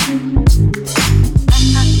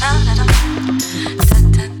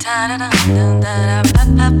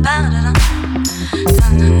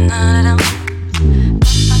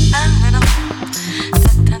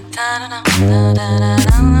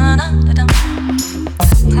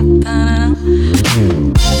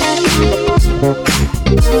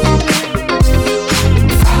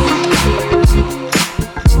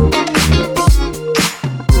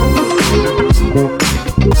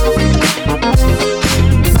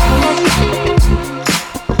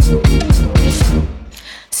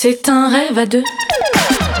 C'est un rêve à deux, de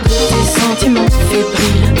tes sentiments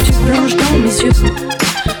fébriles. Tu plonges dans mes yeux,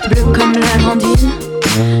 bleus comme la grande île.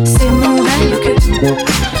 C'est mon rêve que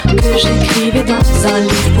j'écrivais dans un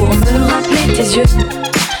livre pour me rappeler tes yeux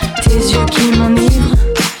qui m'enivrent.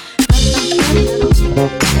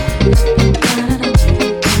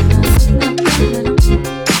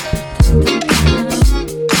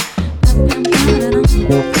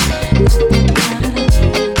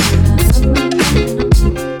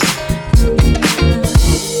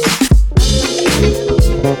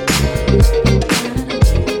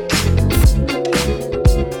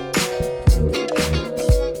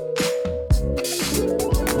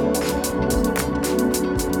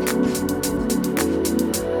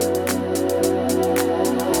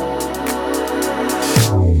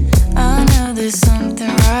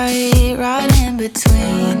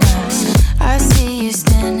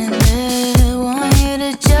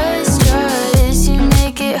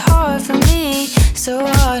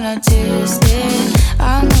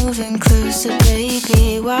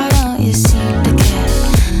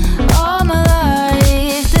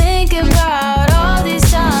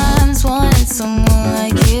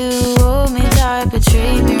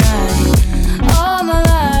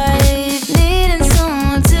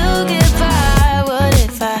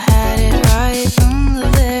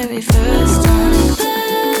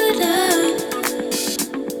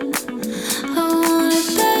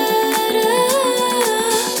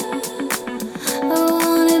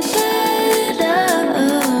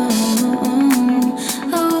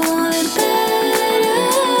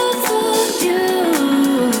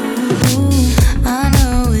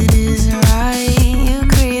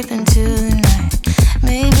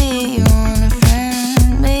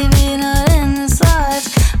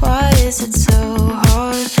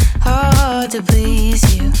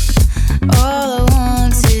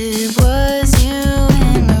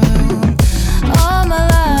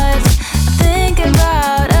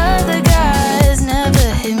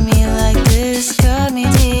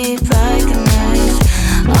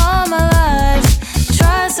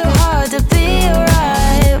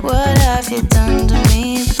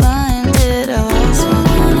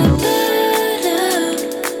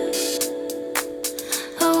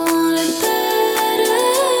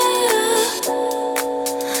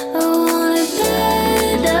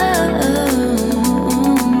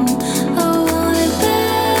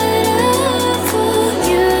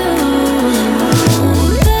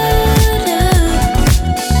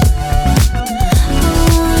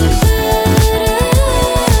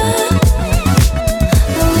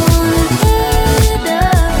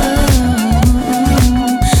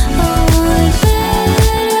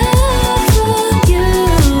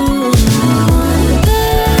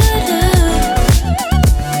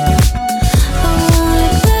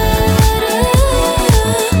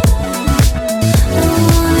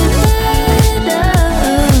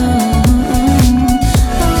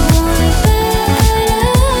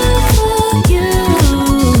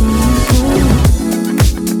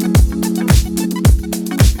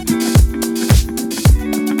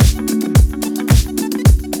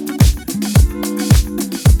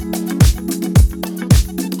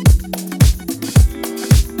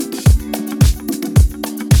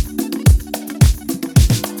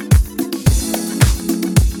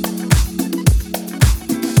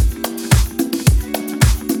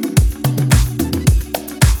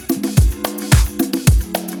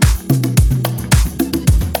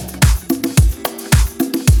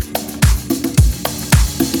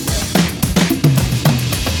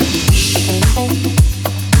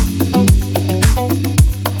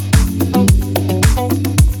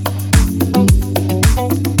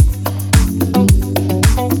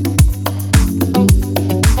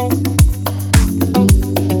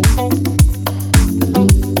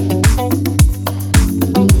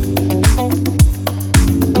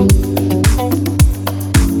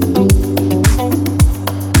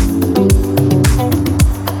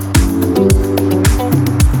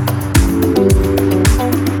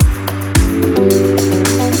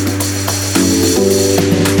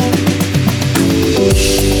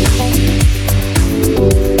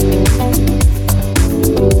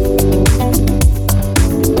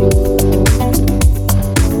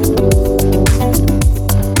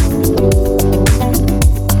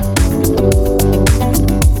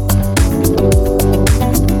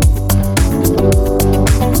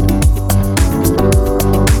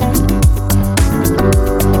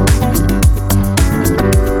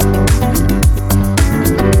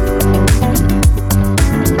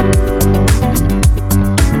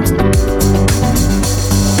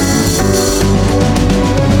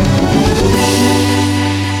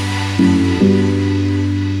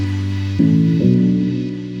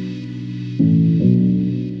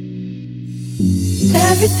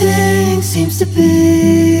 Everything seems to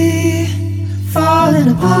be falling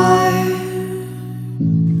apart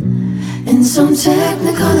in some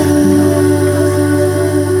technicolor.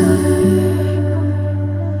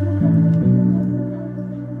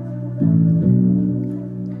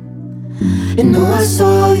 You know I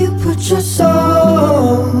saw you put your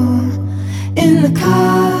soul in the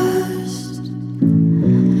cast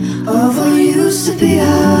of what used to be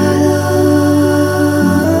our love.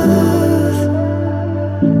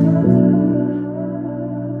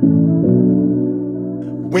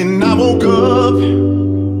 When I woke up,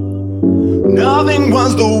 nothing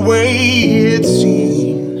was the way it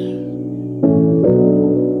seemed.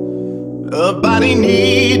 A body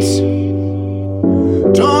needs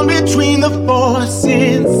torn between the force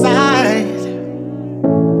inside.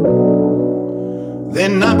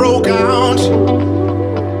 Then I broke out,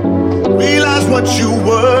 realized what you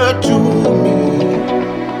were to me.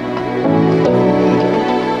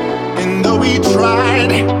 And though we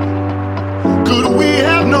tried, could we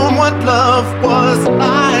have known what love was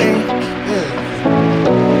like?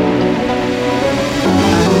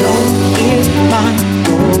 I know it might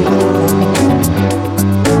go wrong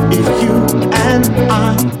if you and I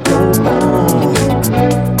go on.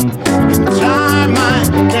 In time I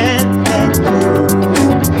can't let go,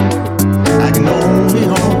 I can only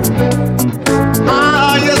hope.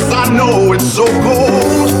 Ah, yes, I know it's so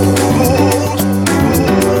cold, cold,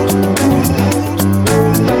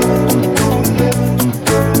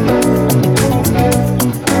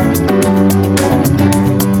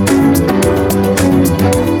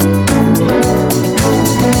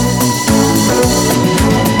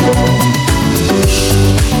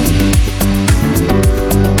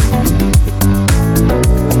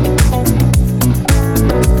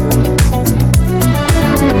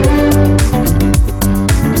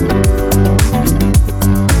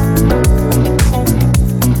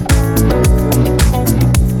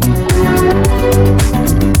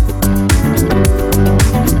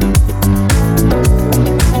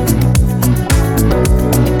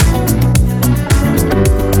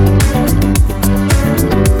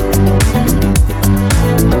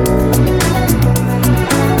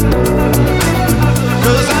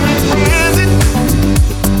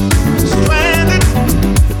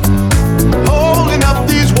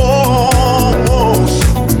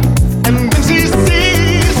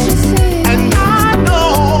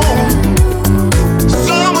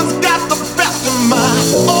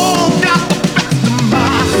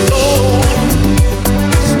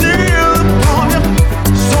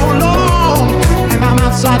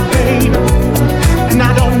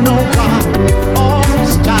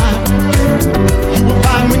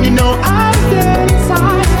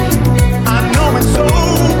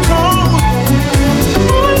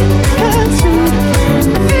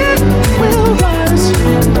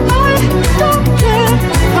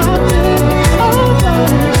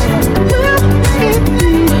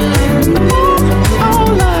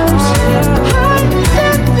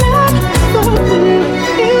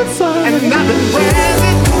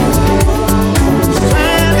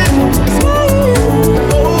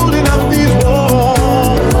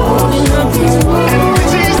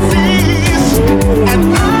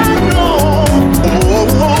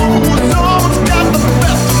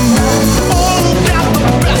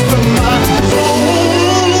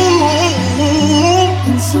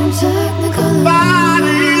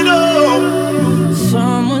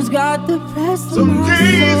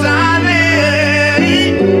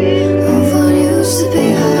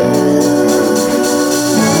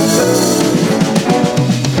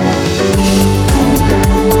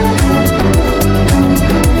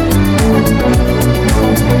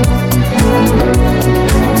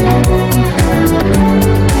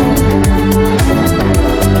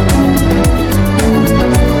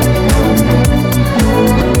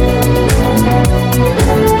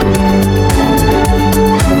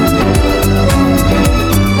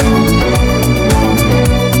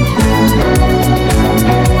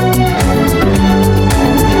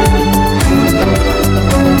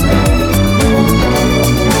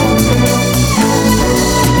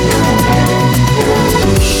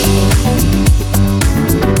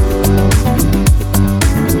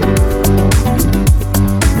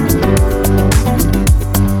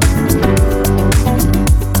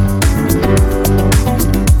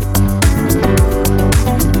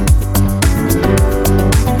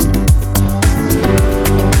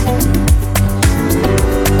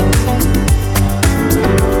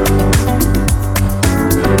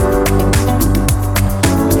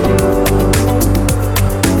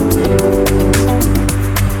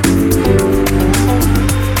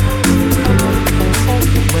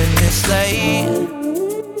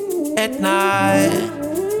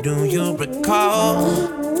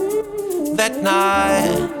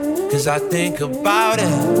 'cause I think about it.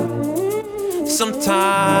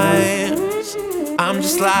 Sometimes I'm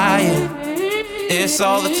just lying, it's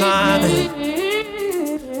all the timing.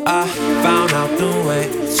 I found out the way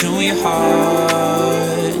to your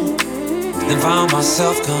heart, then found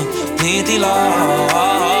myself completely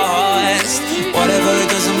lost. Whatever, it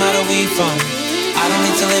doesn't matter, we fun. I don't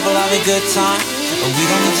need to label, have a good time, and we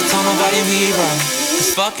don't need to tell nobody we run, 'cause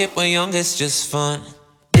fuck it, we're young, it's just fun.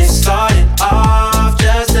 It started off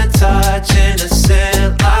just a touch,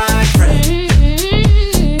 innocent like friend,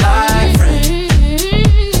 like friend.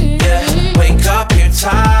 Yeah, wake up, you're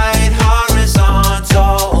tired,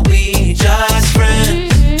 horizontal, we just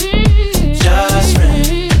friends, just friends.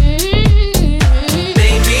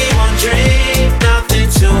 Baby, one drink, nothing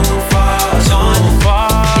too far.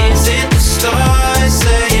 Is it the stars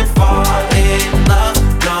saying fall in love?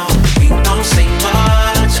 No, we don't say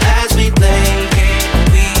much as we lay here.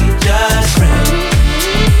 We just friends,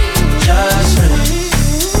 just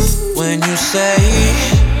friends. When you say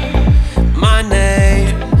my name,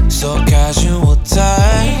 so casual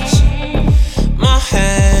touch my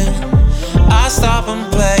hand, I stop and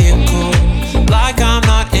play it cool, like I'm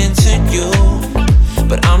not into you,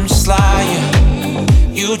 but I'm just lying.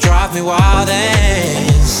 You drive me wild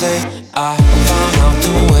and say I found out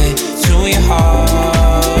the way to your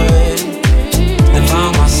heart, then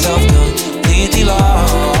found myself completely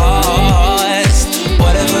lost.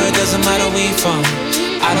 Whatever, it doesn't matter, we fun.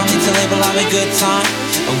 I don't need to label, have a good time,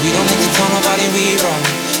 and we don't need to tell nobody we run,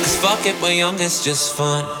 'cause fuck it, we're young, it's just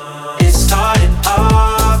fun. It started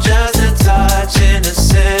off just a touch,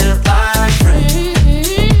 innocent like friend,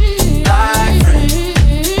 like friend.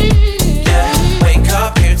 Yeah, wake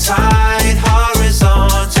up, you're tired,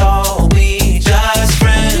 horizontal, we just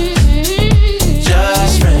friends,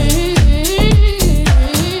 just friends.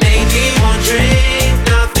 Baby, one drink,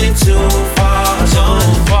 nothing too far.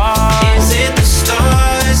 Is it the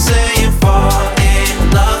stars saying fall in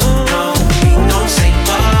love? No, we don't say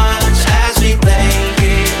much as we lay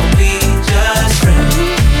here. We just friends,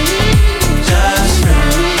 just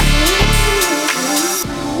friends.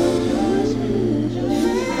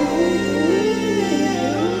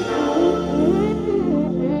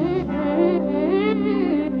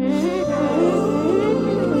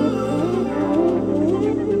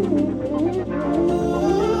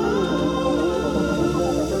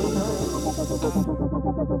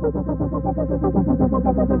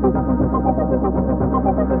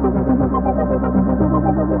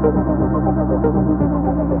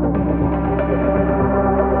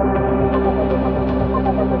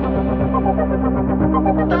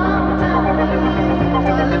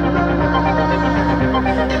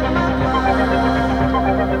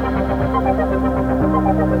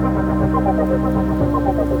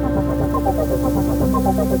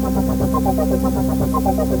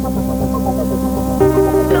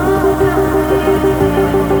 Don't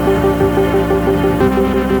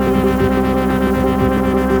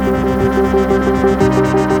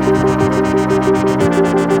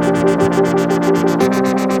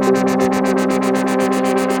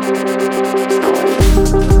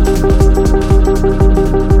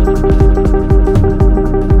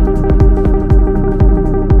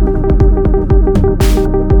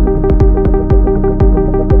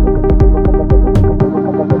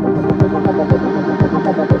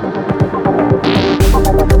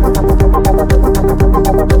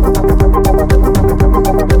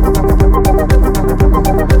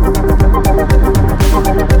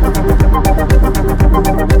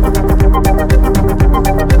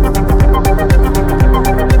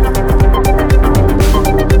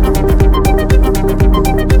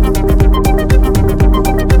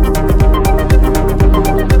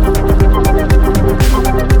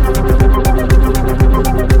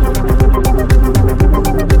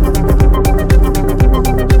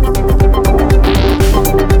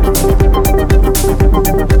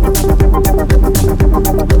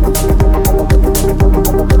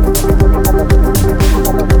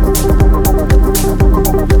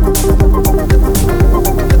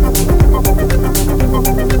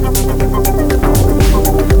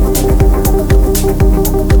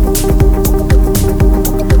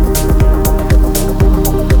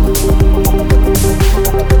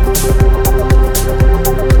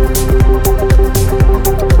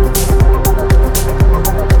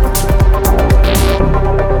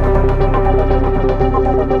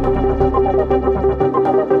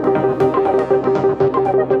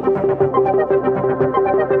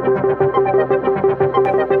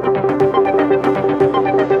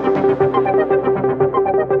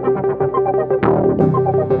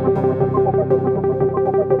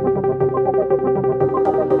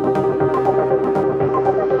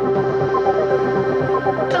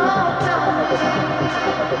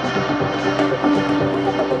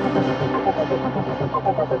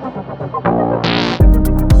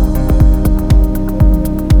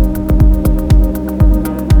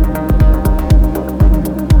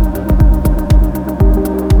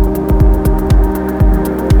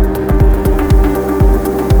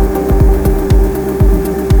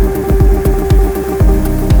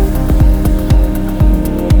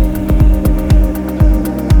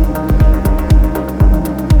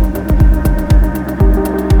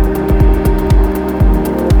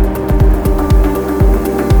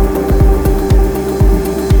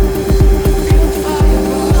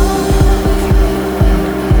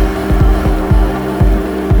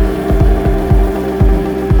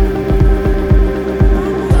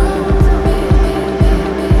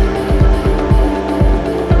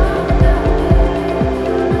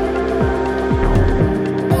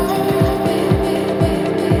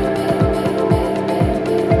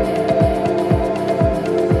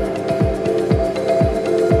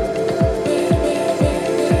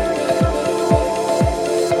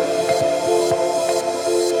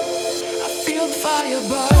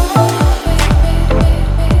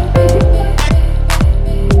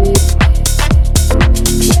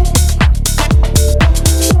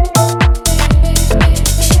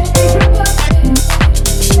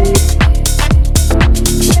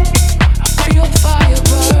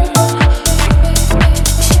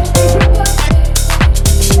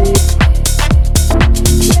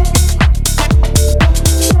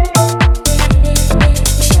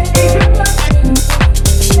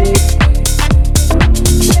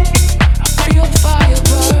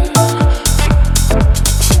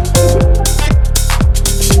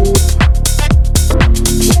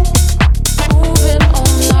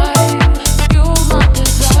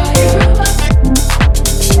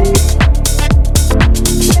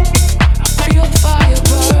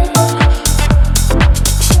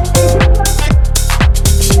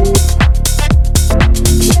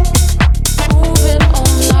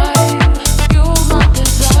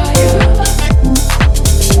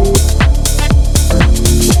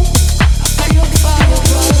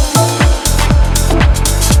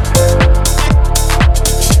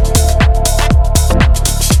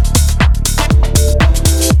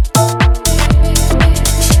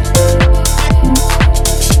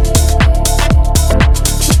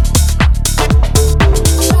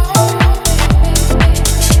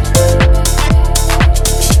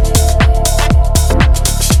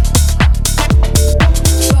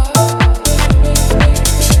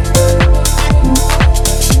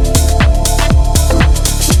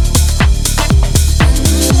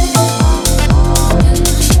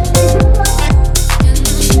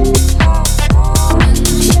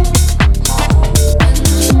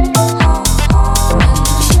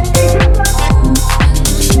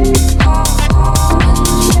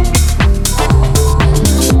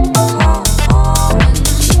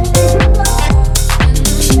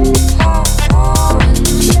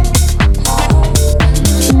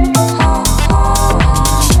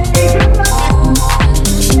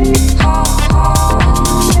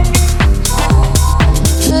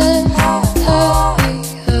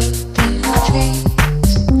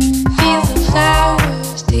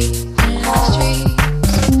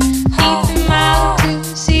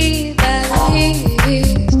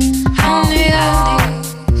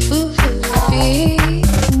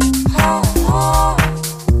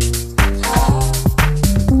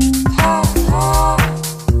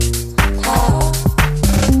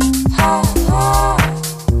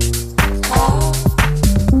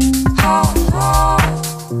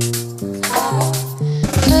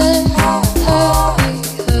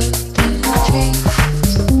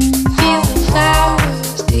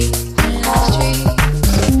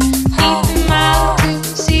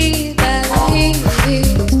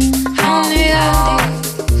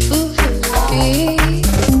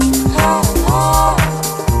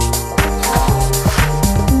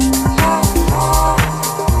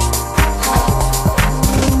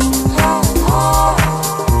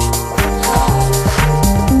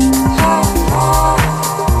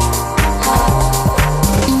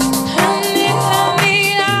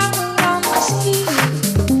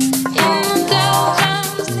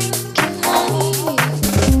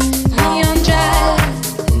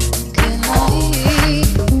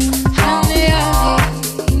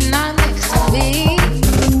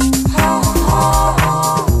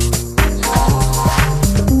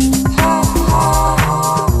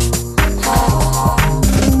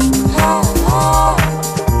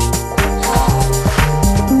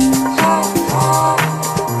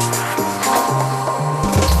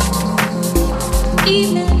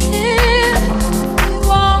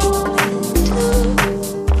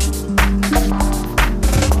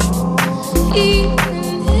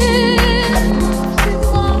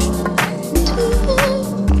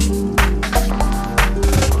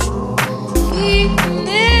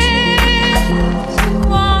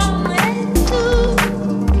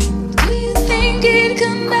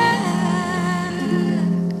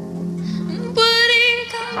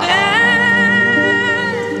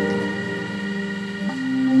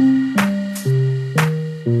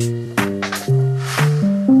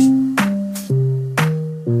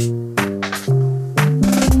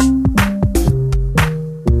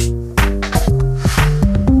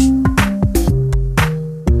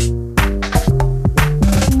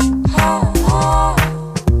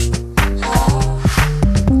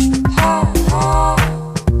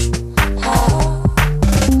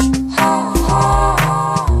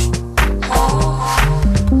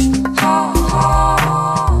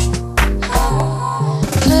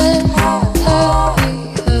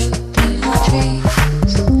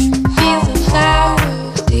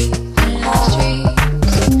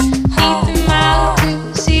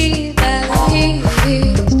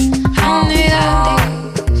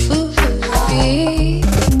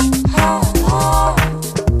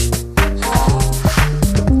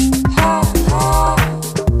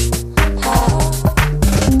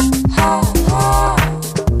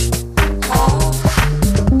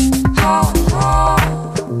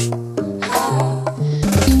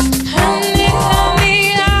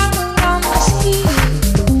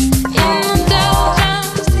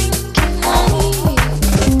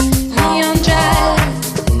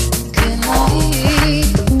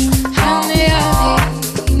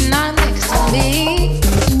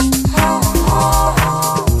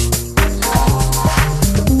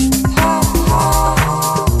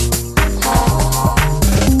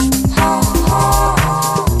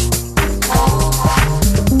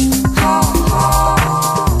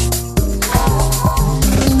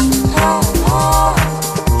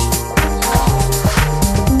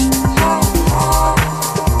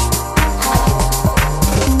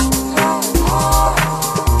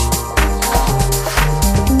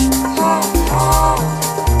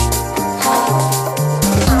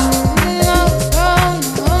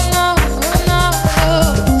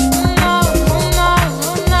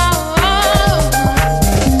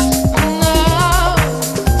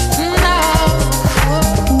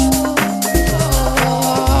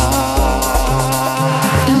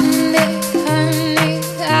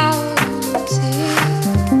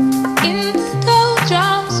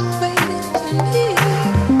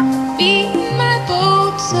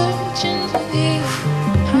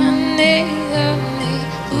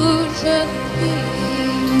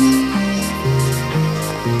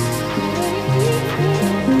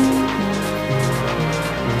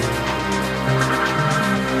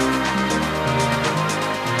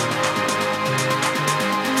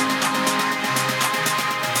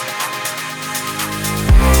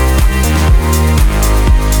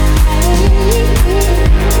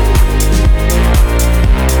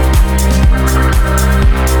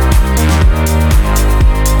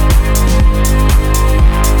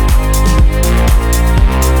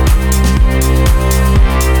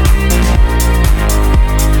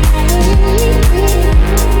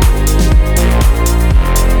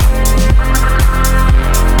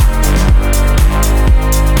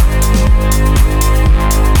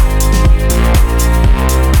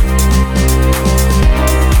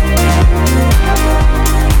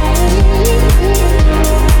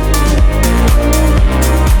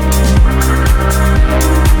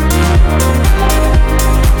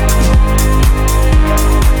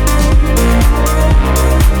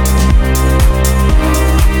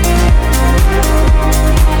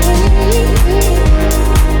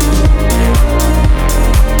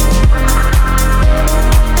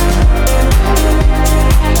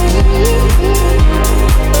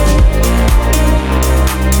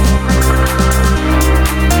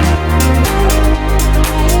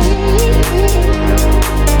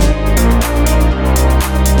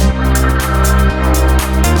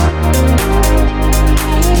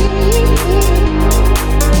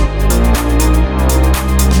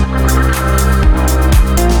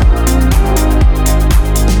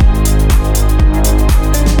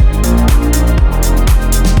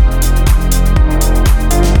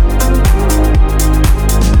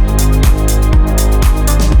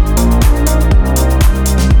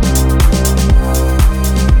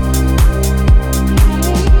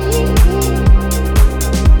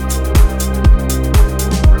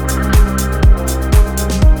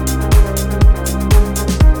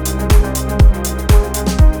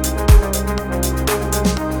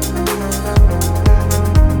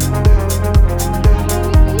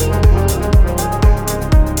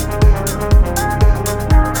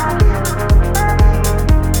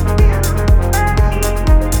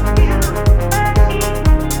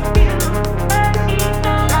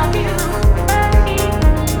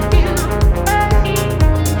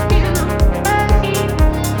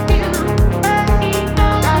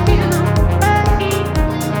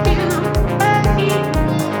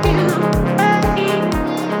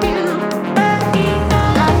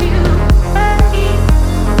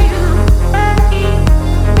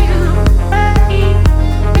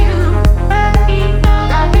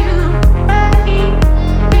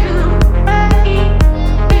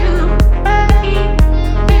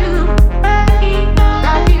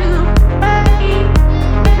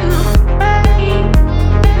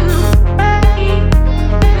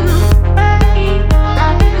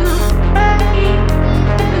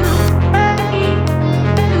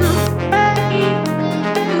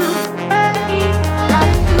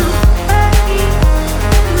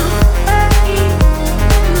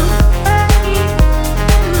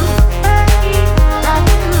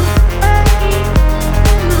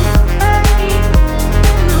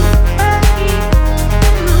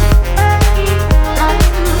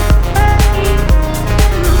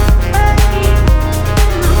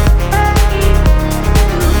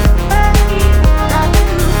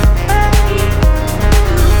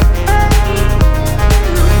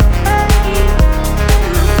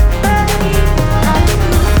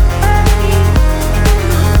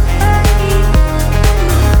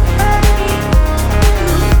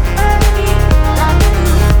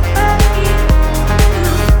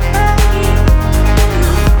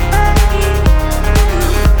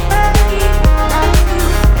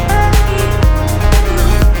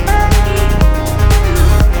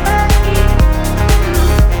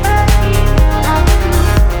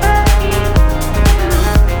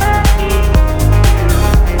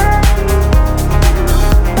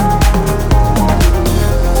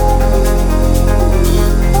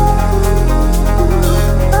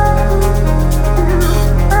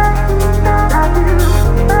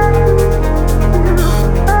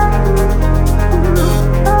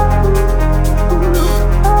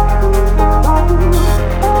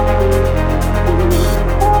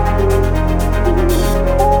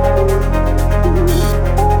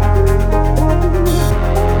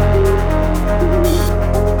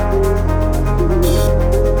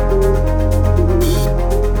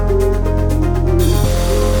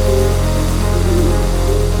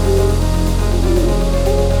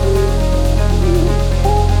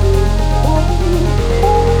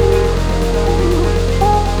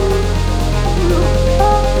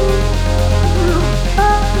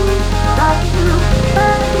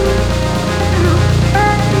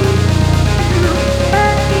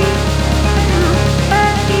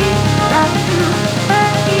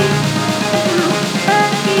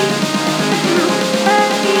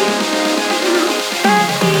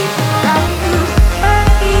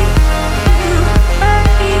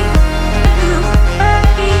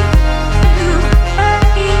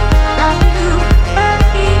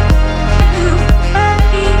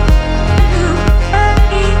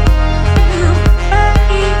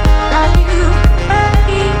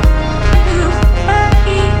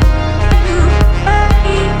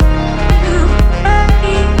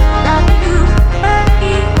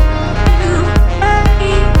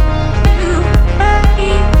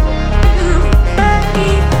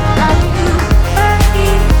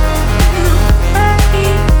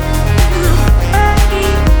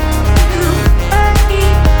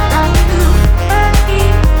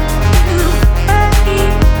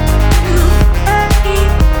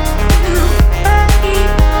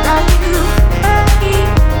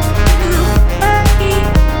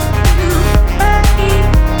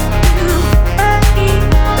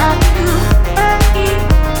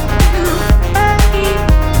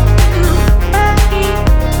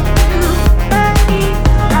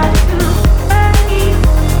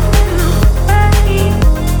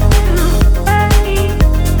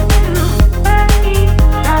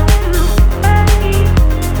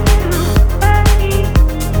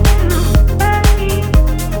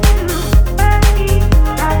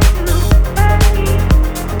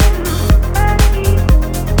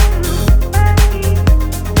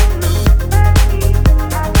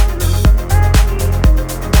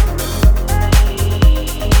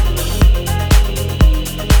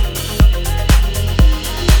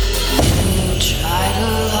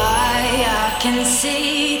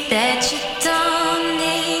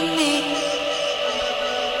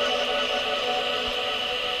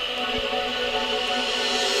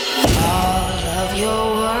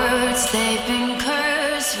They've been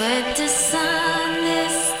cursed with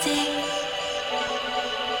dishonesty.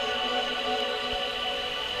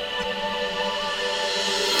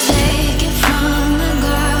 Take it from the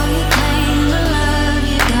girl you claim to love.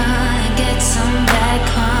 You're gonna get some back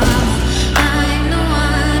home. I'm the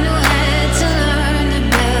one who had to learn to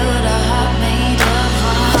build a heart made of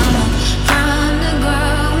armor. From the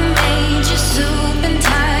girl who made your soup and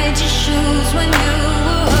tied your shoes when you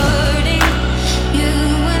were hurting. You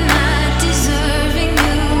were not deserving.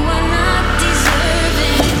 You were not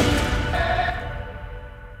deserving.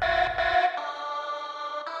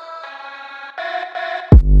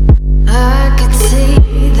 I could see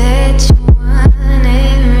that you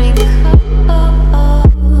wanted me cold.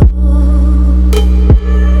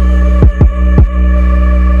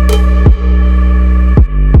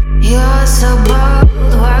 You're so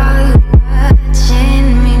bold while you're watching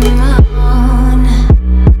me moan.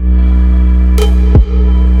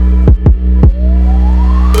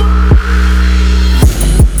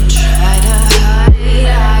 Try to hide, I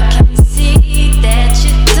can see that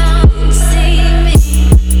you don't see me.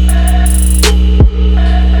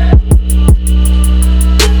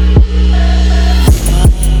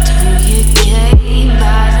 What do you gain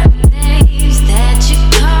by the names that you're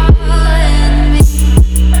calling me?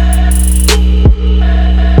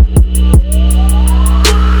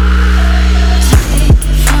 Take it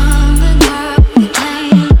from the girl you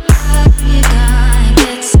claim to love. You're gonna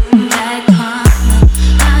get some back home.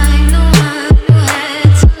 I'm the one who had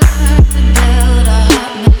to learn to build a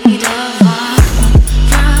heart made of armor.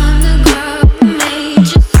 From the girl who made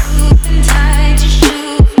your soup and tied your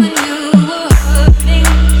shoes when you were hurting.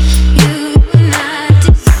 You were not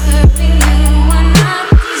deserving. You were not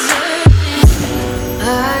deserving. I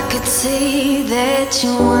could see that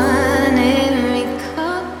you wanted me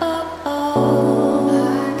cold. I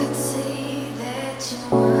could see that you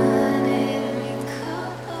wanted me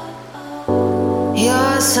cold.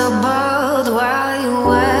 You're so bold while you're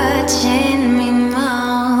watching me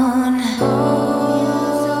moan.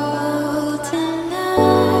 Hold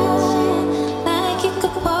tonight like you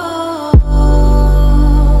could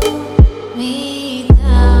hold me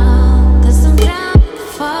down, 'cause I'm drowning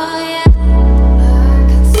for you. I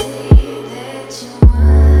could see that you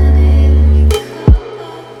wanted me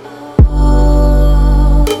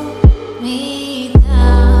cold me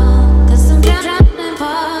down, 'cause I'm drowning for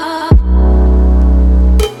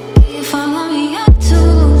you. Follow me up to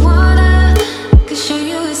the water. I can show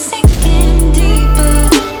you a sinking deeper.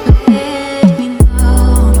 Let me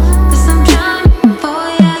know, 'cause I'm drowning for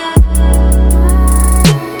you.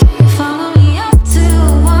 Follow me up to the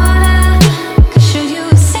water. I can show you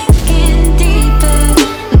a sinking deeper.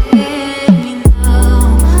 Let me know,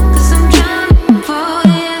 'cause I'm drowning for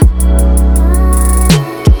you.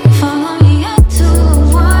 Follow me up to the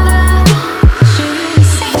water. I can show you a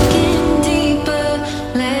sinking deeper.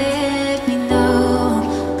 Let me know,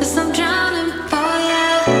 'cause I'm drowning for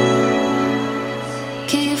you.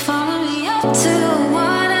 Can you follow me up to the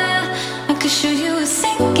water? I can show you a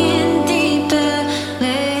sinking deeper.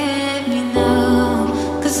 Let me know,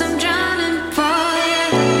 'cause I'm drowning for you.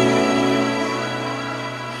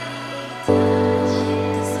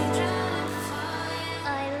 'Cause I'm drowning for you. I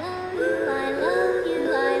love you, I love you,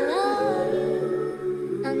 I love you.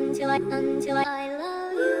 Until I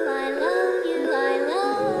love you, I love you, I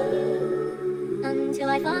love you. Until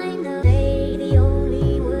I find the day, the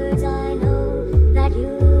only words I know that you.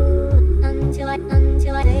 Until I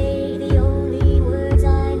say the only words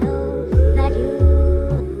I know that you.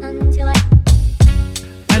 Until I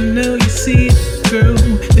know you see it, girl.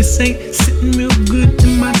 This ain't sitting real good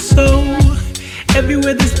in my soul.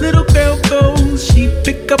 Everywhere this little girl goes, she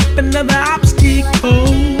pick up another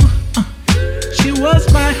obstacle. She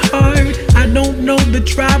was my heart. I don't know the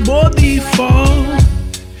tribe or the fall,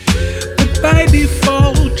 but by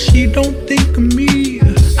default, she don't think of me.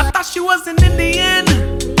 I thought she was an Indian.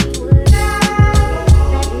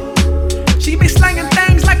 She be slanging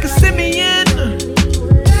things like a simian.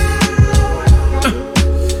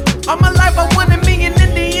 All my life I wanted me an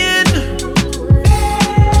Indian.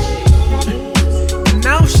 And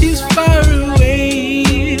now she's far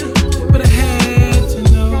away, but I had to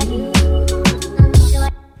know.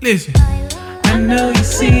 Listen, I know you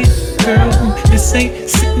see it, girl. This ain't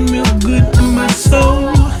sitting real good in my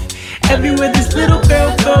soul. Everywhere this little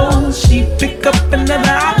girl goes, she pick up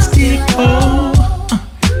another obstacle.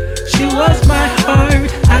 She was my heart.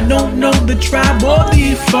 I don't know the tribe or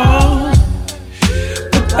the fall,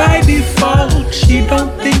 but by default, she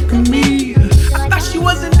don't think of me. I thought she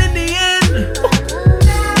was an Indian,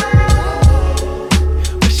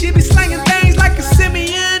 but she be slanging things like a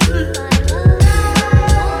simian.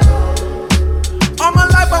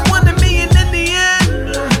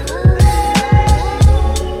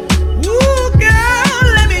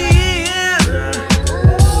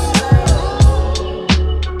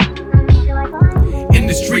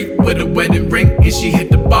 hit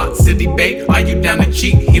the box, city babe, are you down to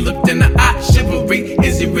cheat? He looked in the eye, chivalry,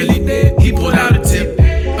 is he really dead? He pulled out a tip,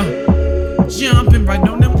 jumping right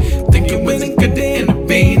on them. Thinking wasn't good to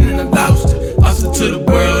intervene, and I lost her to the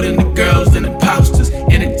world and the girls and imposters.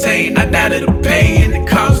 Entertain, I doubt it'll pay and it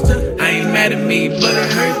cost her. I ain't mad at me, but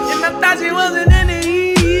it hurt. And I thought she wasn't in it.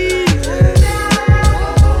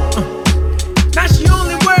 Now she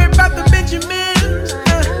only worried about the Benjamins.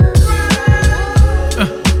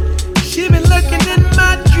 She been lurking in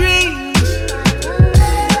my dreams.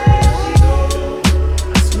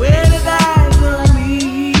 I swear that eyes on me.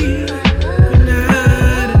 Good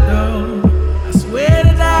night at all. I swear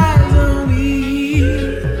that eyes on me.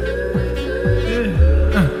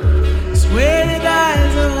 I swear that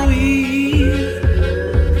eyes on me.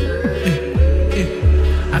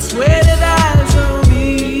 I swear that eyes on me.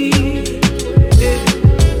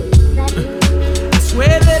 I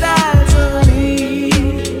swear that eyes on me.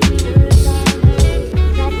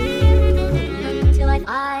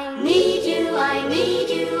 I need you, I need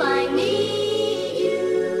you, I need you.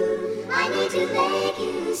 I need to make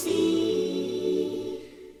you see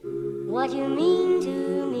what you mean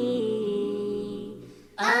to me.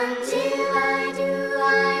 Until